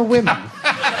of their women.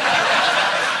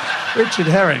 Richard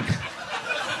Herring.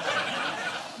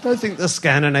 I don't think the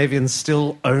Scandinavians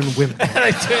still own women.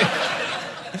 They do.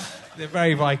 They're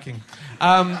very Viking.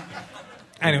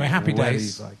 Anyway, happy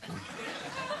days. Viking.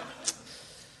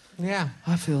 Yeah.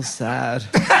 I feel sad.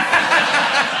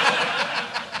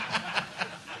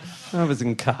 I was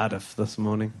in Cardiff this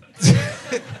morning.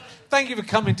 Thank you for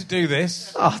coming to do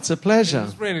this. Oh, it's a pleasure. It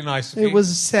was really nice of It you. was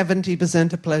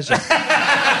 70% a pleasure.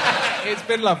 It's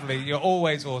been lovely. You're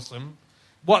always awesome.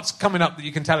 What's coming up that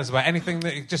you can tell us about? Anything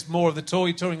that just more of the tour?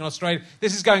 You're touring in Australia.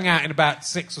 This is going out in about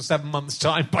 6 or 7 months'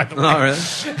 time, by the way. Oh,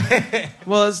 really?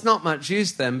 Well, it's not much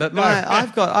use then. But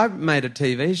I've made a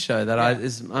TV show that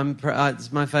it's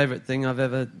my favourite thing I've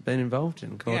ever been involved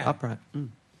in, called Upright.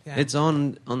 Yeah. It's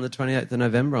on the 28th of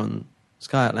November on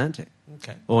Sky Atlantic.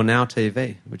 Okay. Or Now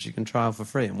TV, which you can trial for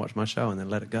free and watch my show and then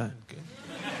let it go. Good.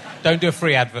 Don't do a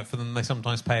free advert for them. They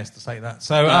sometimes pay us to say that.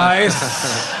 So,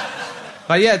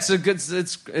 But yeah,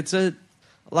 it's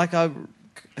like I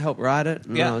helped write it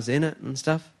and I was in it and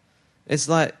stuff. It's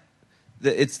like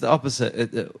it's the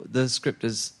opposite. The script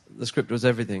was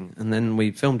everything, and then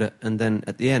we filmed it, and then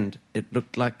at the end it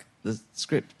looked like the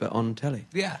script, but on telly.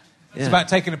 Yeah. Yeah. It's about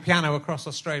taking a piano across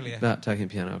Australia. About taking a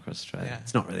piano across Australia. Yeah.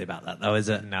 It's not really about that, though, is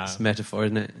it? No. It's a metaphor,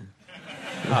 isn't it?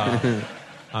 Oh,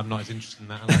 I'm not as interested in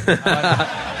that. I like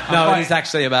that. No, it's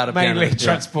actually about a piano. Mainly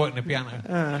transporting a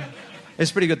piano.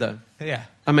 It's pretty good, though. Yeah.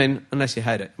 I mean, unless you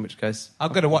hate it, in which case...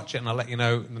 I'm going to watch it and I'll let you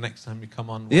know the next time you come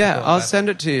on. Yeah, I'll send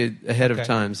it to you ahead of Okay.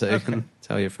 time so you can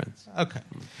tell your friends. Okay.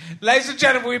 Ladies and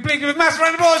gentlemen, we blink with mass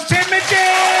round of applause, Tim Minchin!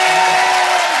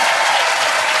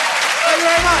 Thank you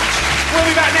very much. We'll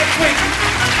be back next week.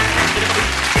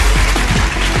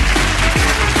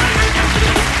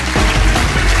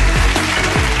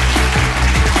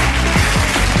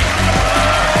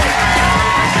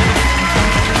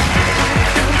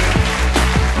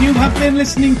 You have been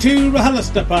listening to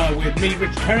RHLSTP with me,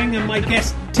 Richard Herring, and my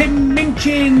guest, Tim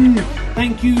Minchin.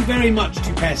 Thank you very much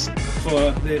to Pest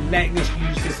for letting us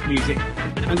use this music.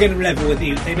 I'm going to level with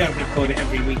you. They don't record it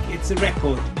every week. It's a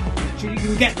record. You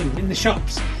can get them in the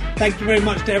shops. Thank you very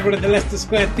much to everyone at the Leicester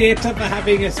Square Theatre for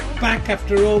having us back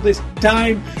after all this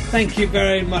time. Thank you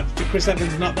very much to Chris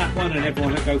Evans, Not That One, and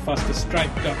everyone at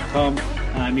GoFasterStripe.com.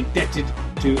 I'm indebted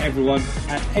to everyone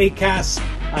at ACAS.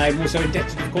 I'm also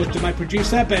indebted, of course, to my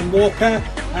producer, Ben Walker,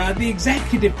 the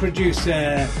executive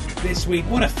producer this week.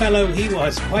 What a fellow he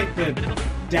was. Quite the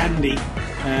dandy.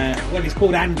 Well, he's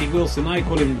called Andy Wilson. I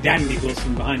call him Dandy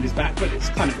Wilson behind his back, but it's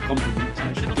kind of a compliment.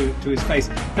 I should do it to his face.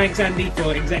 Thanks, Andy,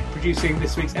 for exec producing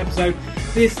this week's episode.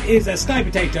 This is a Sky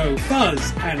Potato,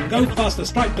 Fuzz, and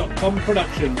GoFasterStripe.com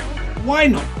production. Why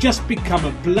not just become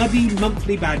a bloody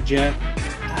monthly badger?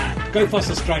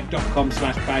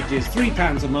 GoFasterStripe.com/badges.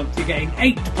 £3 a month. You're getting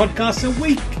 8 podcasts a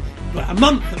week. But a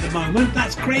month at the moment.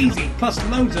 That's crazy. Plus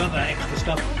loads of other extra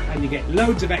stuff. And you get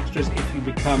loads of extras if you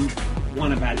become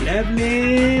one of our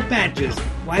lovely badgers.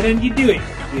 Why don't you do it?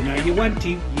 You know you want to.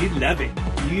 You love it.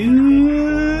 You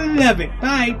love it.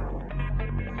 Bye.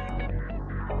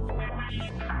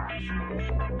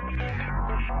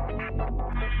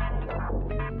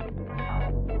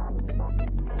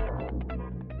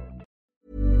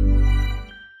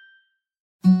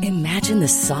 Imagine the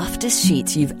softest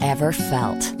sheets you've ever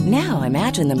felt. Now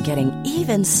imagine them getting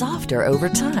even softer over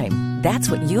time.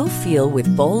 That's what you'll feel with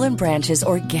Boll & Branch's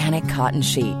organic cotton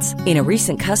sheets. In a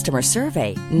recent customer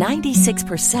survey,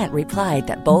 96% replied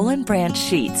that Boll & Branch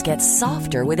sheets get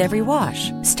softer with every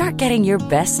wash. Start getting your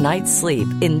best night's sleep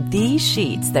in these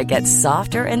sheets that get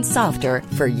softer and softer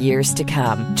for years to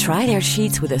come. Try their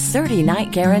sheets with a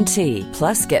 30-night guarantee.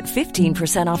 Plus, get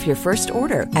 15% off your first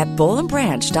order at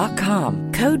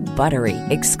bollandbranch.com. Code BUTTERY.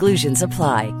 Exclusions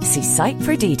apply. See site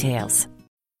for details.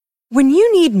 When you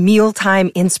need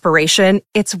mealtime inspiration,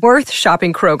 it's worth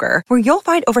shopping Kroger, where you'll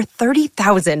find over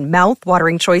 30,000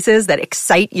 mouth-watering choices that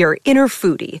excite your inner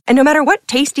foodie. And no matter what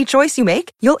tasty choice you make,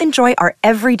 you'll enjoy our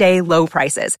everyday low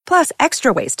prices, plus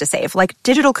extra ways to save, like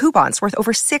digital coupons worth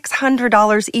over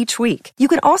 $600 each week. You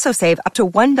can also save up to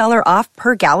 $1 off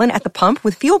per gallon at the pump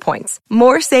with fuel points.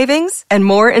 More savings and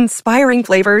more inspiring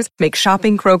flavors make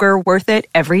shopping Kroger worth it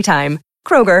every time.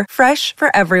 Kroger, fresh for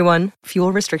everyone.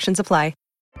 Fuel restrictions apply.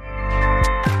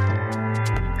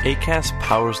 Acast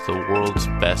powers the world's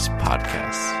best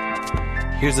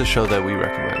podcasts. Here's a show that we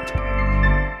recommend.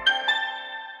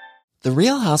 The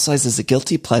Real Housewives is a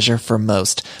guilty pleasure for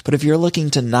most, but if you're looking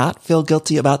to not feel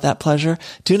guilty about that pleasure,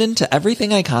 tune in to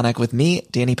Everything Iconic with me,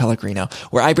 Danny Pellegrino,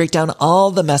 where I break down all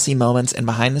the messy moments and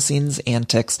behind-the-scenes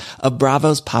antics of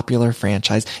Bravo's popular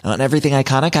franchise. And on Everything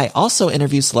Iconic, I also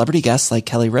interview celebrity guests like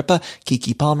Kelly Ripa,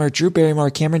 Keke Palmer, Drew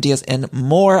Barrymore, Cameron Diaz, and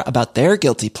more about their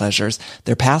guilty pleasures,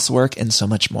 their past work, and so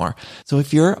much more. So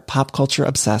if you're pop culture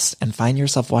obsessed and find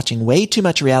yourself watching way too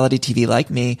much reality TV like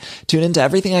me, tune in to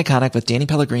Everything Iconic with Danny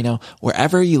Pellegrino,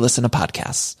 wherever you listen to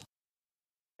podcasts.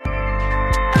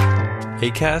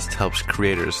 Acast helps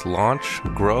creators launch,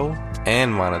 grow,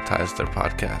 and monetize their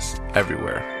podcasts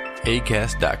everywhere.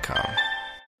 Acast.com.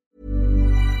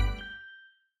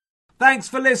 Thanks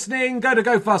for listening. Go to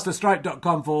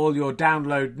GoFasterStripe.com for all your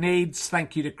download needs.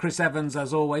 Thank you to Chris Evans,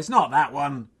 as always, not that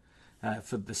one,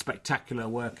 for the spectacular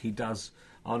work he does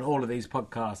on all of these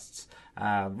podcasts.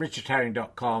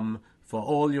 RichardHerring.com for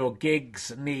all your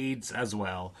gigs needs as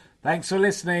well. Thanks for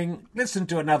listening. Listen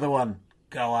to another one.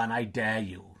 Go on, I dare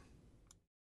you.